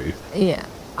routes through. Yeah,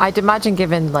 I'd imagine,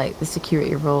 given like the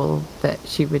security role, that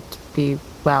she would be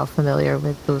well familiar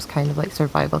with those kind of like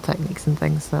survival techniques and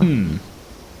things. So.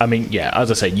 I mean, yeah, as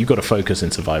I say, you've got to focus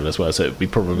in survival as well. So it'd be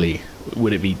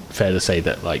would it be fair to say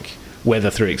that, like,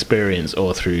 whether through experience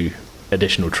or through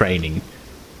additional training,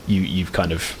 you've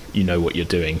kind of what you're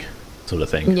doing, sort of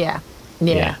thing. Yeah.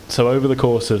 So over the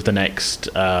course of the next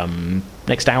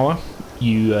hour,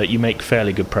 you make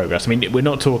fairly good progress. I mean, we're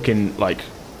not talking like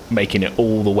making it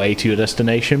all the way to your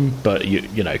destination, but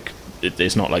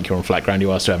it's not like you're on flat ground.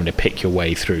 You are still having to pick your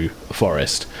way through a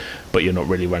forest, but you're not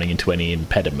really running into any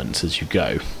impediments as you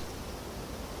go.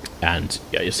 And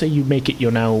say you make it.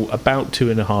 You're now about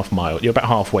 2.5 miles. You're about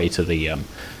halfway to the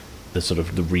sort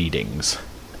of the readings,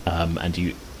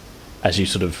 and as you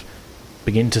sort of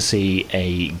begin to see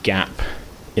a gap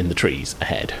in the trees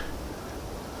ahead.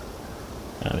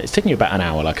 It's taking you about an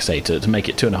hour, like I say, to make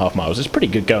it 2.5 miles. It's pretty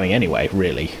good going anyway,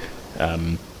 really.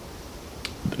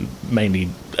 Mainly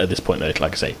at this point, though,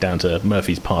 like I say, down to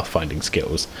Murphy's pathfinding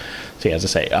skills. So yeah, as I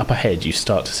say, up ahead you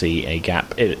start to see a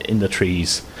gap in the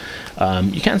trees.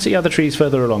 You can see other trees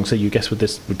further along, so you guess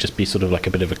this would just be sort of like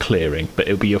a bit of a clearing, but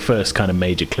it'll be your first kind of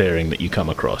major clearing that you come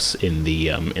across in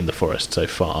the forest so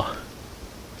far.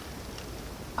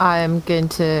 I'm going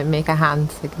to make a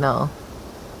hand signal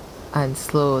and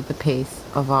slow the pace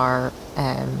of our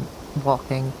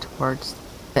walking towards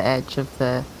the edge of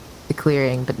the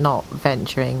clearing, but not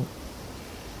venturing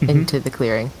into the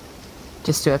clearing,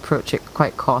 just to approach it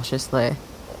quite cautiously.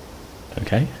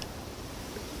 Okay.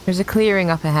 There's a clearing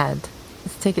up ahead.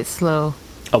 Let's take it slow.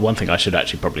 One thing I should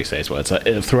actually probably say as well,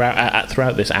 so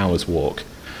throughout this hour's walk,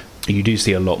 you do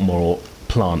see a lot more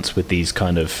plants with these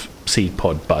kind of seed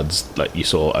pod buds like you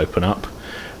saw open up,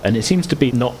 and it seems to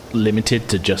be not limited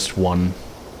to just one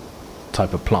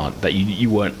type of plant, that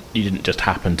you didn't just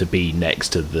happen to be next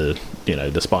to the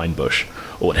the spine bush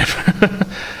or whatever.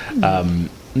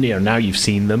 Now you've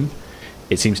seen them,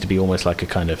 it seems to be almost like a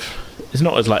kind of, it's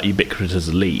not as like ubiquitous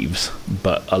as leaves,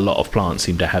 but a lot of plants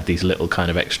seem to have these little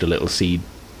kind of extra little seed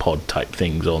pod type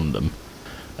things on them.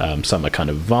 Some are kind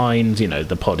of vines,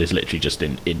 the pod is literally just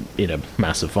in a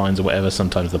mass of vines or whatever.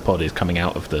 Sometimes the pod is coming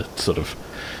out of the sort of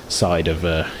side of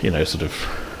a sort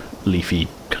of leafy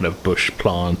kind of bush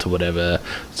plant or whatever.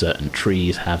 Certain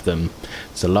trees have them.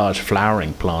 So large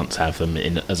flowering plants have them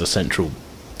as a central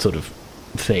sort of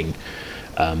thing.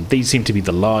 These seem to be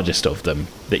the largest of them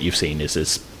that you've seen.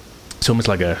 It's almost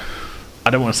like I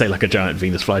don't want to say like a giant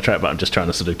Venus flytrap, but I'm just trying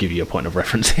to sort of give you a point of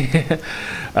reference here.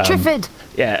 Triffid!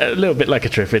 Yeah, a little bit like a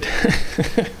triffid.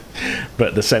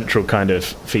 But the central kind of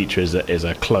feature is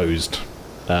a closed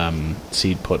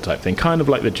seed pod type thing, kind of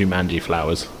like the Jumanji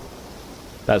flowers.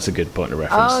 That's a good point of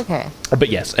reference. Oh, okay. But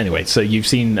yes, anyway, so you've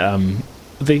seen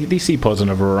these seed pods on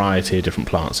a variety of different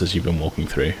plants as you've been walking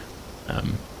through,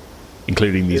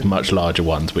 including these much larger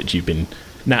ones, which you've been...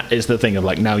 Now, it's the thing of,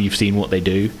 like, now you've seen what they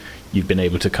do, you've been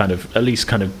able to kind of, at least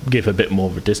kind of give a bit more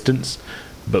of a distance,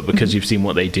 but because you've seen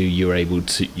what they do, you're able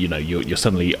to, you're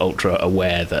suddenly ultra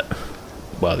aware that,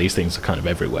 well, these things are kind of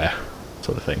everywhere,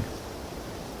 sort of thing.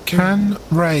 Can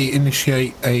Ray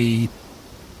initiate a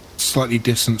slightly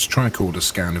distanced tricorder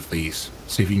scan of these?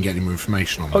 See if you can get any more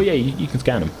information on them. Oh yeah, you can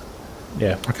scan them.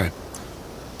 Yeah. Okay.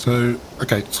 So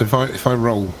if I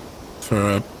roll for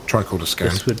a tricorder scan,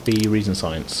 This would be reason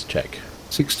science check.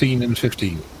 16 and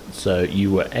 15. So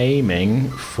you were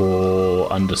aiming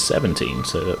for under 17,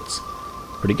 so that's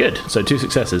pretty good. So 2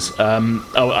 successes.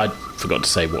 I forgot to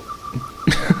say what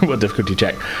what difficulty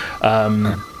check.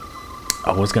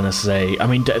 I was going to say, I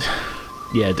mean,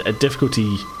 a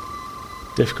difficulty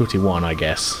 1, I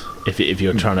guess. If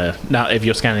you're trying to, now if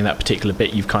you're scanning that particular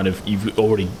bit, you've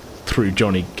already, through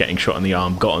Johnny getting shot in the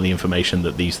arm, gotten the information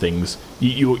that these things,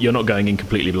 you're not going in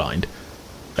completely blind,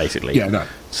 basically. Yeah, no.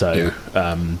 So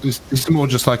yeah. It's more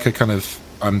just like a kind of,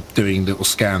 I'm doing little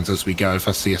scans as we go. If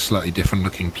I see a slightly different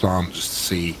looking plant, just to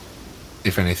see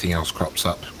if anything else crops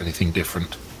up, anything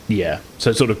different. Yeah,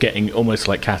 so sort of getting almost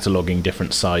like cataloguing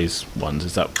different size ones.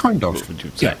 Is that kind of? What would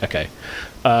you say? Yeah. Okay.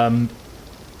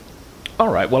 All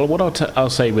right. Well, what I'll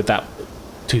say with that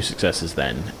 2 successes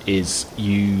then is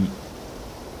you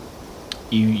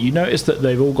notice that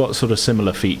they've all got sort of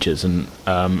similar features, and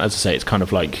as I say, it's kind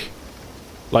of like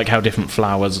how different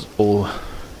flowers all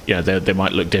you know, they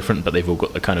might look different, but they've all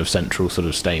got the kind of central sort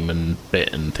of stamen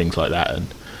bit and things like that,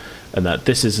 and that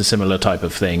this is a similar type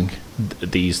of thing.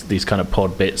 These kind of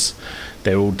pod bits,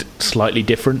 they're all slightly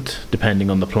different depending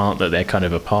on the plant that they're kind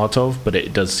of a part of, but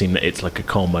it does seem that it's like a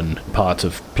common part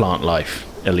of plant life,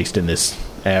 at least in this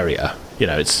area. You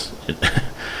know, it's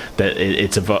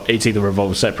either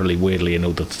evolved separately weirdly in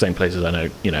all the same places. I know,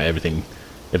 you know, everything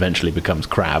eventually becomes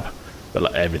crab, but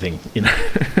like everything, you know,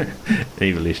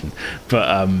 evolution.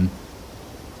 But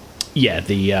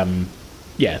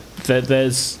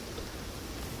there's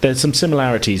some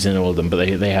similarities in all of them,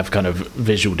 but they have kind of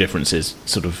visual differences,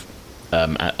 sort of,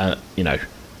 you know,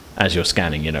 as you're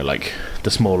scanning. You know, like the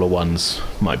smaller ones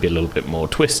might be a little bit more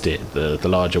twisted. The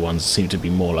larger ones seem to be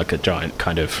more like a giant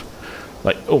kind of,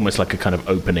 like almost like a kind of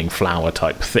opening flower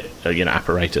type you know,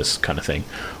 apparatus kind of thing.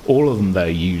 All of them, though,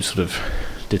 you sort of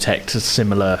detect a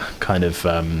similar kind of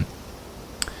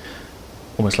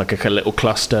almost like a little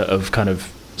cluster of kind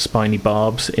of spiny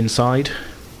barbs inside.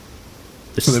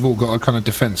 So they've all got a kind of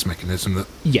defense mechanism that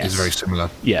is very similar.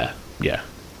 Yeah.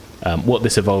 What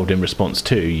this evolved in response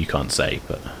to, you can't say,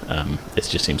 but it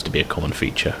just seems to be a common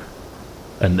feature.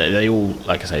 And they all,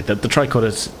 like I say, the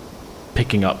tricorder's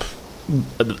picking up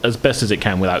as best as it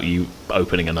can without you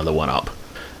opening another one up.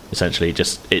 Essentially,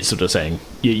 it's sort of saying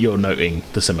you're noting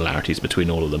the similarities between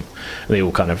all of them. They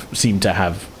all kind of seem to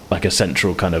have like a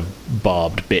central kind of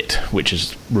barbed bit, which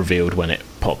is revealed when it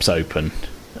pops open.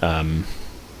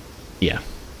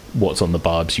 What's on the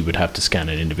barbs, you would have to scan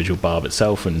an individual barb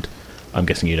itself, and I'm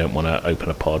guessing you don't want to open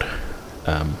a pod.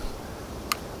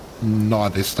 Not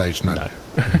at this stage, no.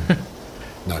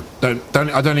 No,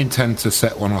 I don't intend to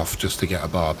set one off just to get a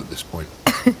barb at this point.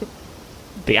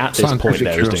 At this point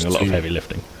there is doing a lot of heavy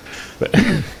lifting. But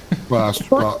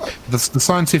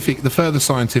the further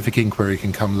scientific inquiry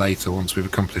can come later once we've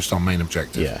accomplished our main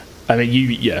objective. Yeah, I mean,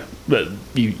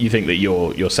 you think that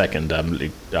your second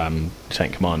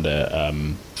Lieutenant Commander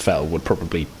Fell would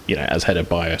probably, you know, as head of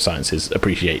biosciences,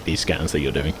 appreciate these scans that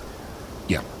you're doing.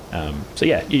 Yeah. So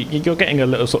yeah, you're getting a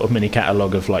little sort of mini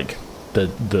catalogue of like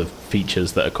the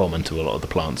features that are common to a lot of the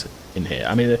plants in here.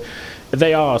 I mean,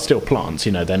 they are still plants,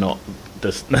 you know. They're not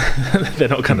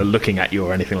kind of looking at you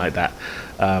or anything like that.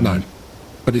 No,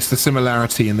 but it's the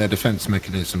similarity in their defense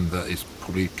mechanism that is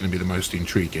probably going to be the most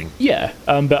intriguing. Yeah,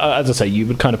 but as I say, you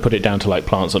would kind of put it down to like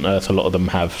plants on Earth. A lot of them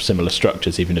have similar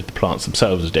structures, even if the plants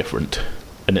themselves are different.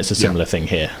 And it's a similar thing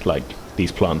here. Like,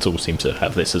 these plants all seem to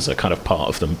have this as a kind of part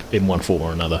of them in one form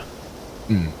or another.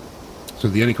 So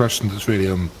the only question that's really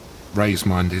on Ray's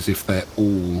mind is if they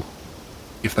all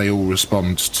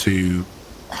respond to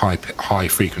high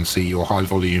frequency or high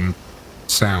volume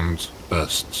sound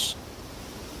bursts.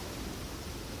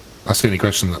 That's the only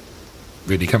question that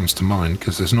really comes to mind,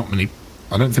 because there's not many.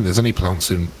 I don't think there's any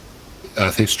plants in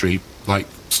Earth history, like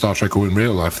Star Trek or in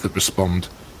real life, that respond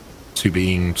to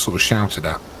being sort of shouted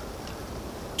at.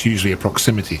 It's usually a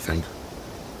proximity thing.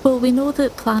 Well, we know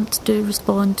that plants do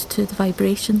respond to the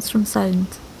vibrations from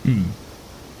sound.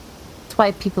 That's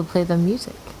why people play their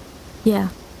music. Yeah.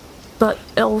 But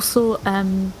also,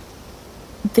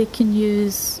 they can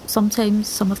use, sometimes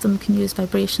some of them can use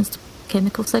vibrations to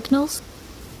chemical signals.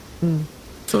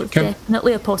 So it's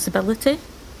definitely a possibility.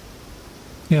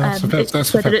 Yeah, that's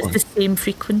it's whether it's the same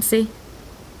frequency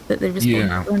that they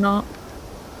respond to or not.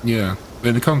 Yeah.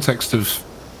 In the context of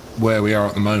where we are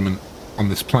at the moment on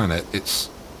this planet,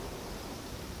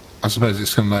 I suppose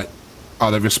it's kind of like, are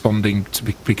they responding to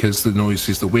because the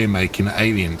noises that we're making are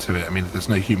alien to it? I mean, if there's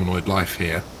no humanoid life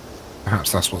here,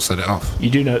 perhaps that's what set it off.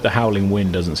 You do note the howling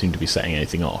wind doesn't seem to be setting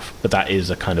anything off, but that is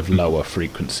a kind of lower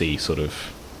frequency sort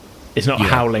of. It's not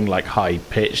howling like high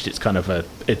pitched. It's kind of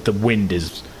the wind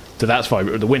is. So that's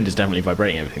the wind is definitely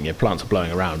vibrating everything. Yeah, plants are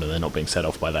blowing around and they're not being set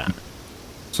off by that.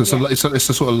 So it's a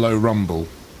sort of low rumble,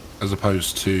 as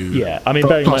opposed to. Yeah, I mean,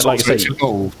 bearing in mind, like I say,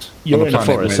 you're in a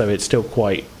forest, so it's still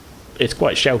quite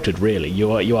sheltered. Really,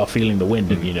 you are feeling the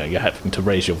wind, and you know you're having to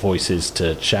raise your voices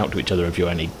to shout to each other if you're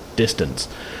any distance.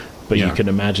 But you can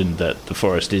imagine that the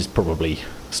forest is probably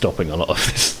stopping a lot of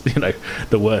this. You know,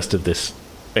 the worst of this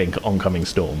oncoming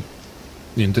storm.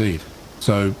 Indeed.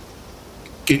 So,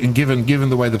 given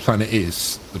the way the planet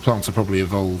is, the plants are probably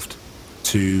evolved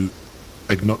to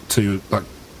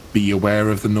be aware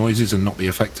of the noises and not be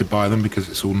affected by them because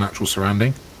it's all natural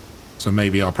surrounding. So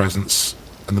maybe our presence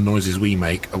and the noises we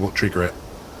make are what trigger it.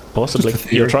 Possibly.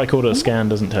 Your tricorder scan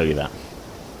doesn't tell you that.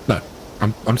 No,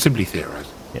 I'm simply theorising.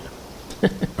 Yeah.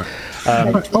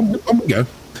 Right, on we go.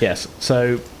 Yes.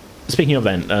 So, speaking of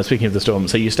the storm,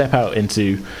 so you step out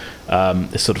into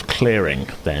this sort of clearing.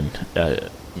 Then,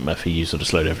 Murphy, you sort of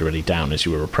slowed everybody down as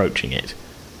you were approaching it.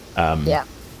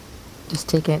 Just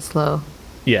taking it slow.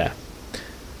 Yeah.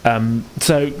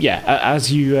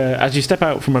 As you step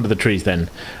out from under the trees, then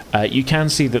you can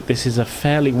see that this is a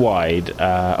fairly wide,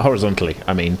 horizontally,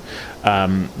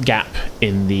 gap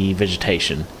in the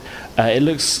vegetation. It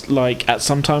looks like at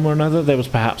some time or another there was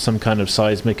perhaps some kind of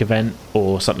seismic event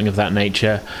or something of that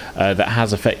nature that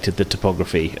has affected the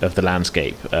topography of the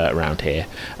landscape around here,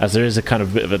 as there is a kind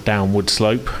of bit of a downward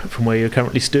slope from where you're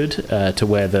currently stood to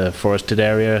where the forested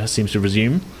area seems to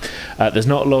resume. There's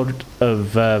not a lot of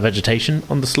vegetation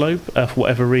on the slope. For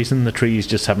whatever reason, the trees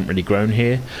just haven't really grown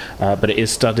here, but it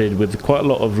is studded with quite a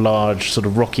lot of large sort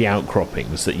of rocky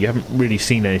outcroppings that you haven't really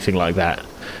seen anything like that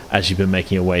as you've been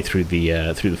making your way through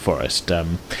the forest.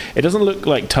 It doesn't look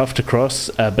like tough to cross,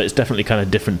 but it's definitely kind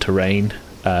of different terrain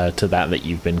to that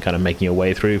you've been kind of making your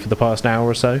way through for the past hour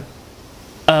or so.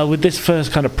 With this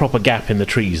first kind of proper gap in the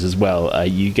trees as well,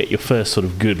 you get your first sort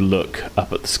of good look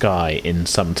up at the sky in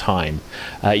some time.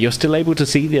 You're still able to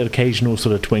see the occasional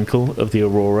sort of twinkle of the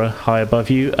aurora high above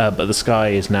you, but the sky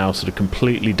is now sort of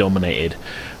completely dominated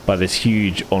by this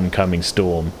huge oncoming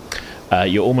storm.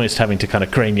 You're almost having to kind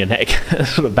of crane your neck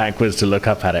sort of backwards to look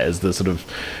up at it as the sort of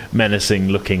menacing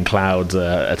looking clouds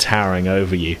are towering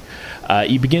over you.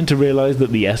 You begin to realise that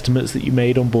the estimates that you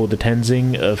made on board the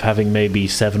Tenzing of having maybe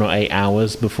 7 or 8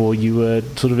 hours before you were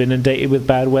sort of inundated with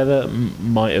bad weather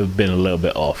might have been a little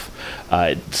bit off.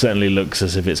 It certainly looks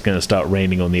as if it's going to start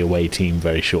raining on the away team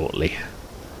very shortly.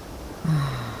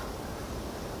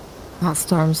 That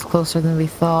storm's closer than we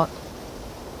thought.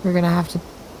 We're going to have to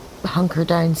hunker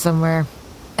down somewhere.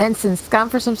 Ensign, scan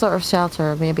for some sort of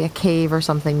shelter, maybe a cave or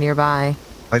something nearby.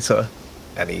 Aye, sir.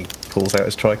 And he pulls out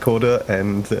his tricorder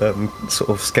and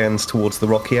sort of scans towards the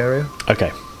rocky area.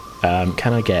 Okay.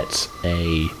 Can I get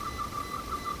a...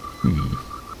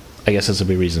 I guess this will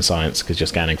be reason science, because you're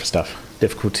scanning for stuff.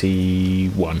 Difficulty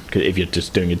 1. If you're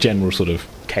just doing a general sort of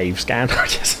cave scan, I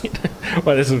guess.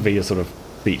 Well, this would be a sort of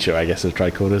feature, I guess, of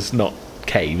tricorders. Not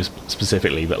caves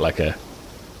specifically, but like a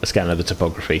scan of the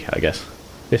topography, I guess.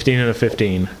 15 and a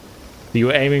 15. You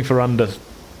were aiming for under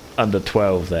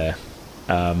 12 there.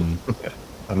 I'm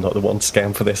not the one to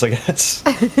scan for this, I guess.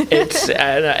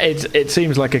 It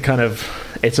seems like a kind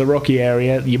of... It's a rocky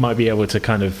area. You might be able to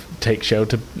kind of take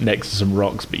shelter next to some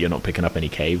rocks, but you're not picking up any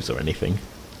caves or anything.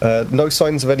 No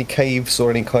signs of any caves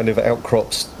or any kind of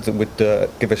outcrops that would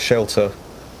give us shelter.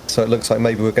 So it looks like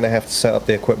maybe we're going to have to set up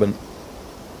the equipment.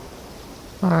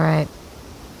 Alright.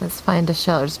 Let's find a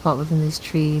shelter spot within these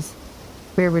trees.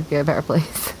 Where would be a better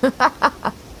place?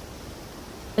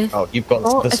 You've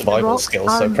got the survival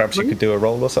skills, so perhaps you could do a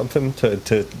roll or something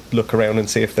to look around and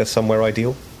see if there's somewhere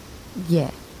ideal.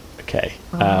 Yeah. Okay.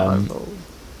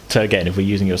 So again, if we're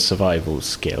using your survival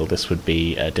skill, this would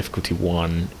be difficulty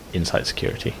 1, insight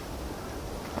security.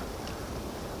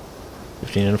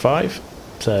 15 and a 5.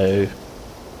 So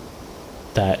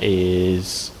that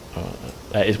is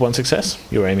 1 success.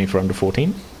 You're aiming for under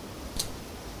 14.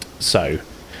 So,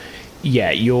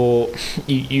 yeah, you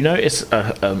notice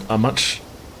a much...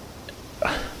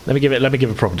 Let me give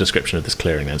a proper description of this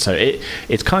clearing then. So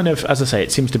it's kind of, as I say,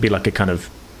 it seems to be like a kind of,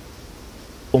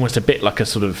 almost a bit like a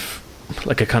sort of,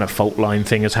 like a kind of fault line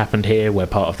thing has happened here, where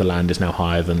part of the land is now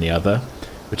higher than the other,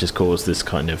 which has caused this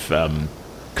kind of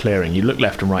clearing. You look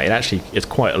left and right, it's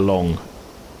quite a long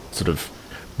sort of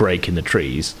break in the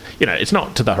trees. You know, it's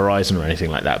not to the horizon or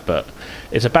anything like that, but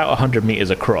it's about 100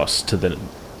 meters across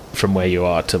from where you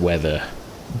are to where the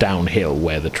downhill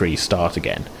where the trees start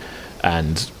again,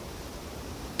 and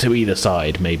to either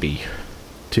side maybe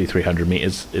 200-300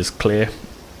 meters is clear,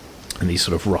 and these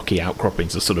sort of rocky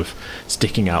outcroppings are sort of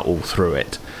sticking out all through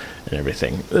it and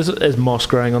everything. There's moss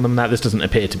growing on them. Now this doesn't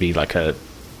appear to be like a,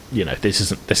 you know, this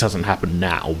hasn't happened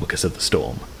now because of the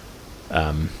storm,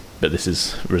 but this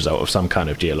is a result of some kind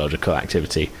of geological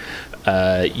activity.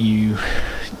 You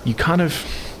kind of,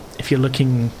 if you're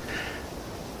looking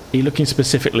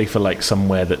specifically for like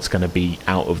somewhere that's going to be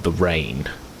out of the rain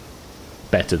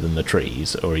better than the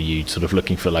trees, or are you sort of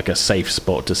looking for like a safe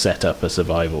spot to set up a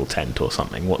survival tent or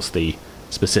something? What's the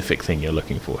specific thing you're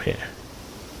looking for here?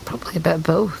 Probably a bit of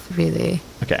both, really.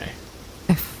 Okay.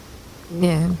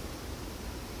 Yeah.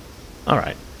 All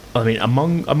right. I mean,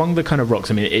 among the kind of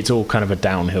rocks, I mean, it's all kind of a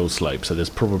downhill slope, so there's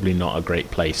probably not a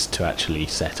great place to actually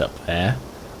set up there.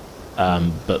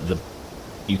 But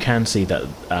you can see that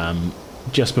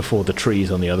just before the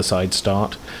trees on the other side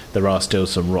start, there are still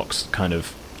some rocks, kind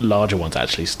of larger ones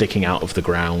actually, sticking out of the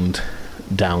ground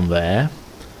down there,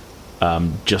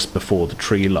 just before the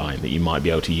tree line, that you might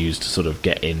be able to use to sort of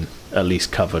get in, at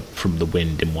least covered from the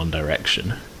wind in one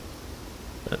direction.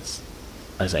 That's,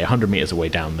 I say, 100 meters away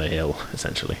down the hill,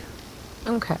 essentially.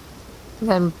 Okay.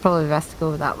 Then probably best to go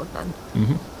with that one then.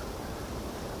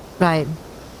 Mm-hmm. Right.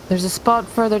 There's a spot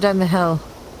further down the hill.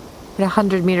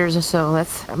 100 meters or so.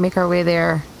 Let's make our way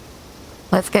there.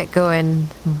 Let's get going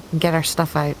and get our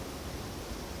stuff out.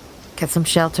 Get some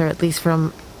shelter, at least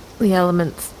from the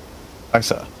elements. Aye,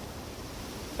 sir.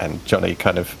 And Johnny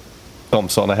kind of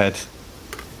thumps on ahead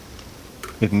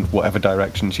in whatever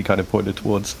direction she kind of pointed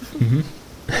towards.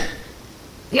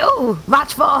 Mm-hmm. Yo,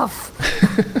 match off!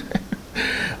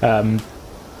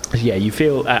 Yeah, you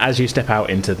feel as you step out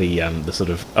into the sort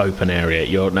of open area,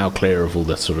 you're now clear of all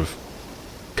the sort of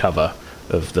cover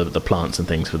of the plants and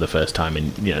things for the first time,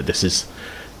 and this is,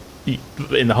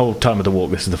 in the whole time of the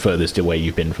walk, this is the furthest away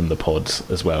you've been from the pods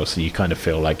as well. So you kind of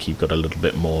feel like you've got a little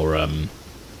bit more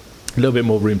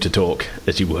room to talk,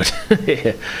 as you would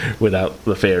without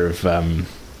the fear of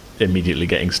immediately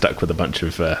getting stuck with a bunch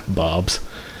of barbs.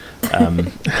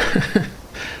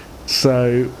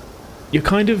 So you're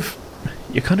kind of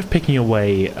picking your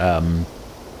way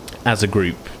as a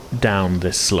group down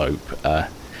this slope,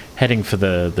 heading for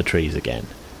the trees again,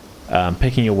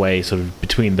 picking your way sort of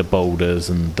between the boulders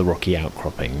and the rocky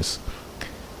outcroppings.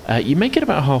 You make it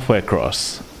about halfway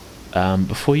across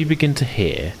before you begin to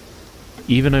hear,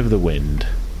 even over the wind,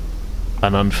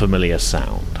 an unfamiliar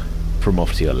sound from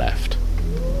off to your left.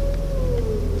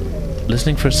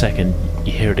 Listening for a second,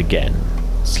 you hear it again,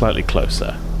 slightly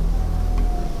closer.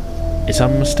 It's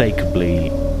unmistakably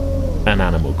an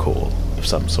animal call of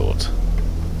some sort.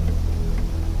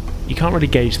 You can't really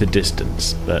gauge the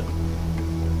distance, but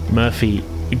Murphy,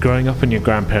 growing up on your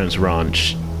grandparents'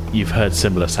 ranch, you've heard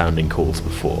similar sounding calls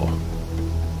before.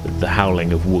 The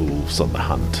howling of wolves on the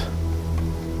hunt.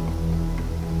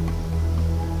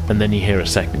 And then you hear a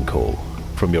second call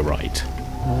from your right.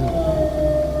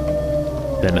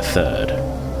 Then a third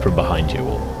from behind you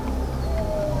all.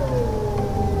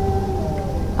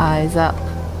 Eyes up.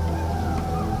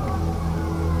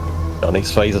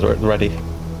 Johnny's phaser are ready.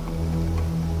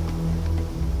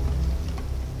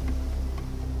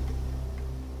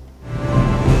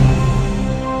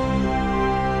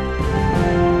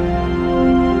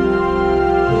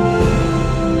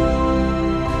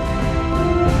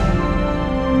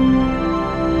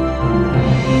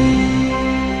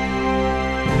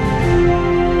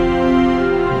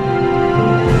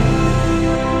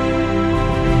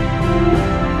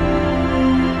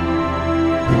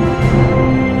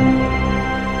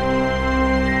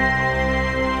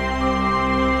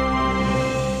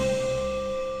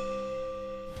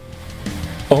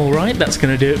 Alright, that's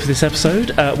going to do it for this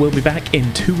episode. We'll be back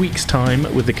in 2 weeks' time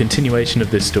with the continuation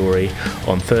of this story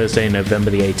on Thursday,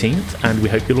 November the 18th, and we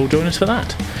hope you'll all join us for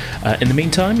that. In the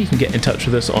meantime, you can get in touch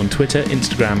with us on Twitter,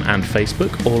 Instagram and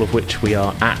Facebook, all of which we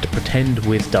are at Pretend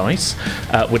With Dice.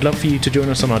 We'd love for you to join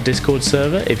us on our Discord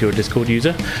server if you're a Discord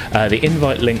user, the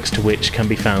invite links to which can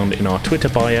be found in our Twitter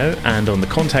bio and on the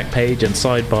contact page and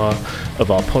sidebar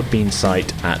of our Podbean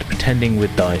site at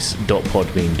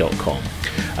pretendingwithdice.podbean.com.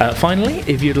 Finally,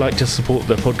 if you'd like to support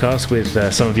the podcast with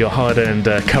some of your hard-earned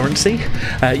currency,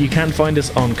 you can find us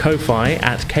on Ko-Fi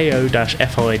at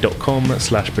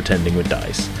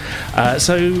ko-fi.com/pretendingwithdice.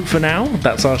 So for now,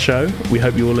 that's our show. We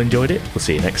hope you all enjoyed it. We'll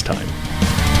see you next time.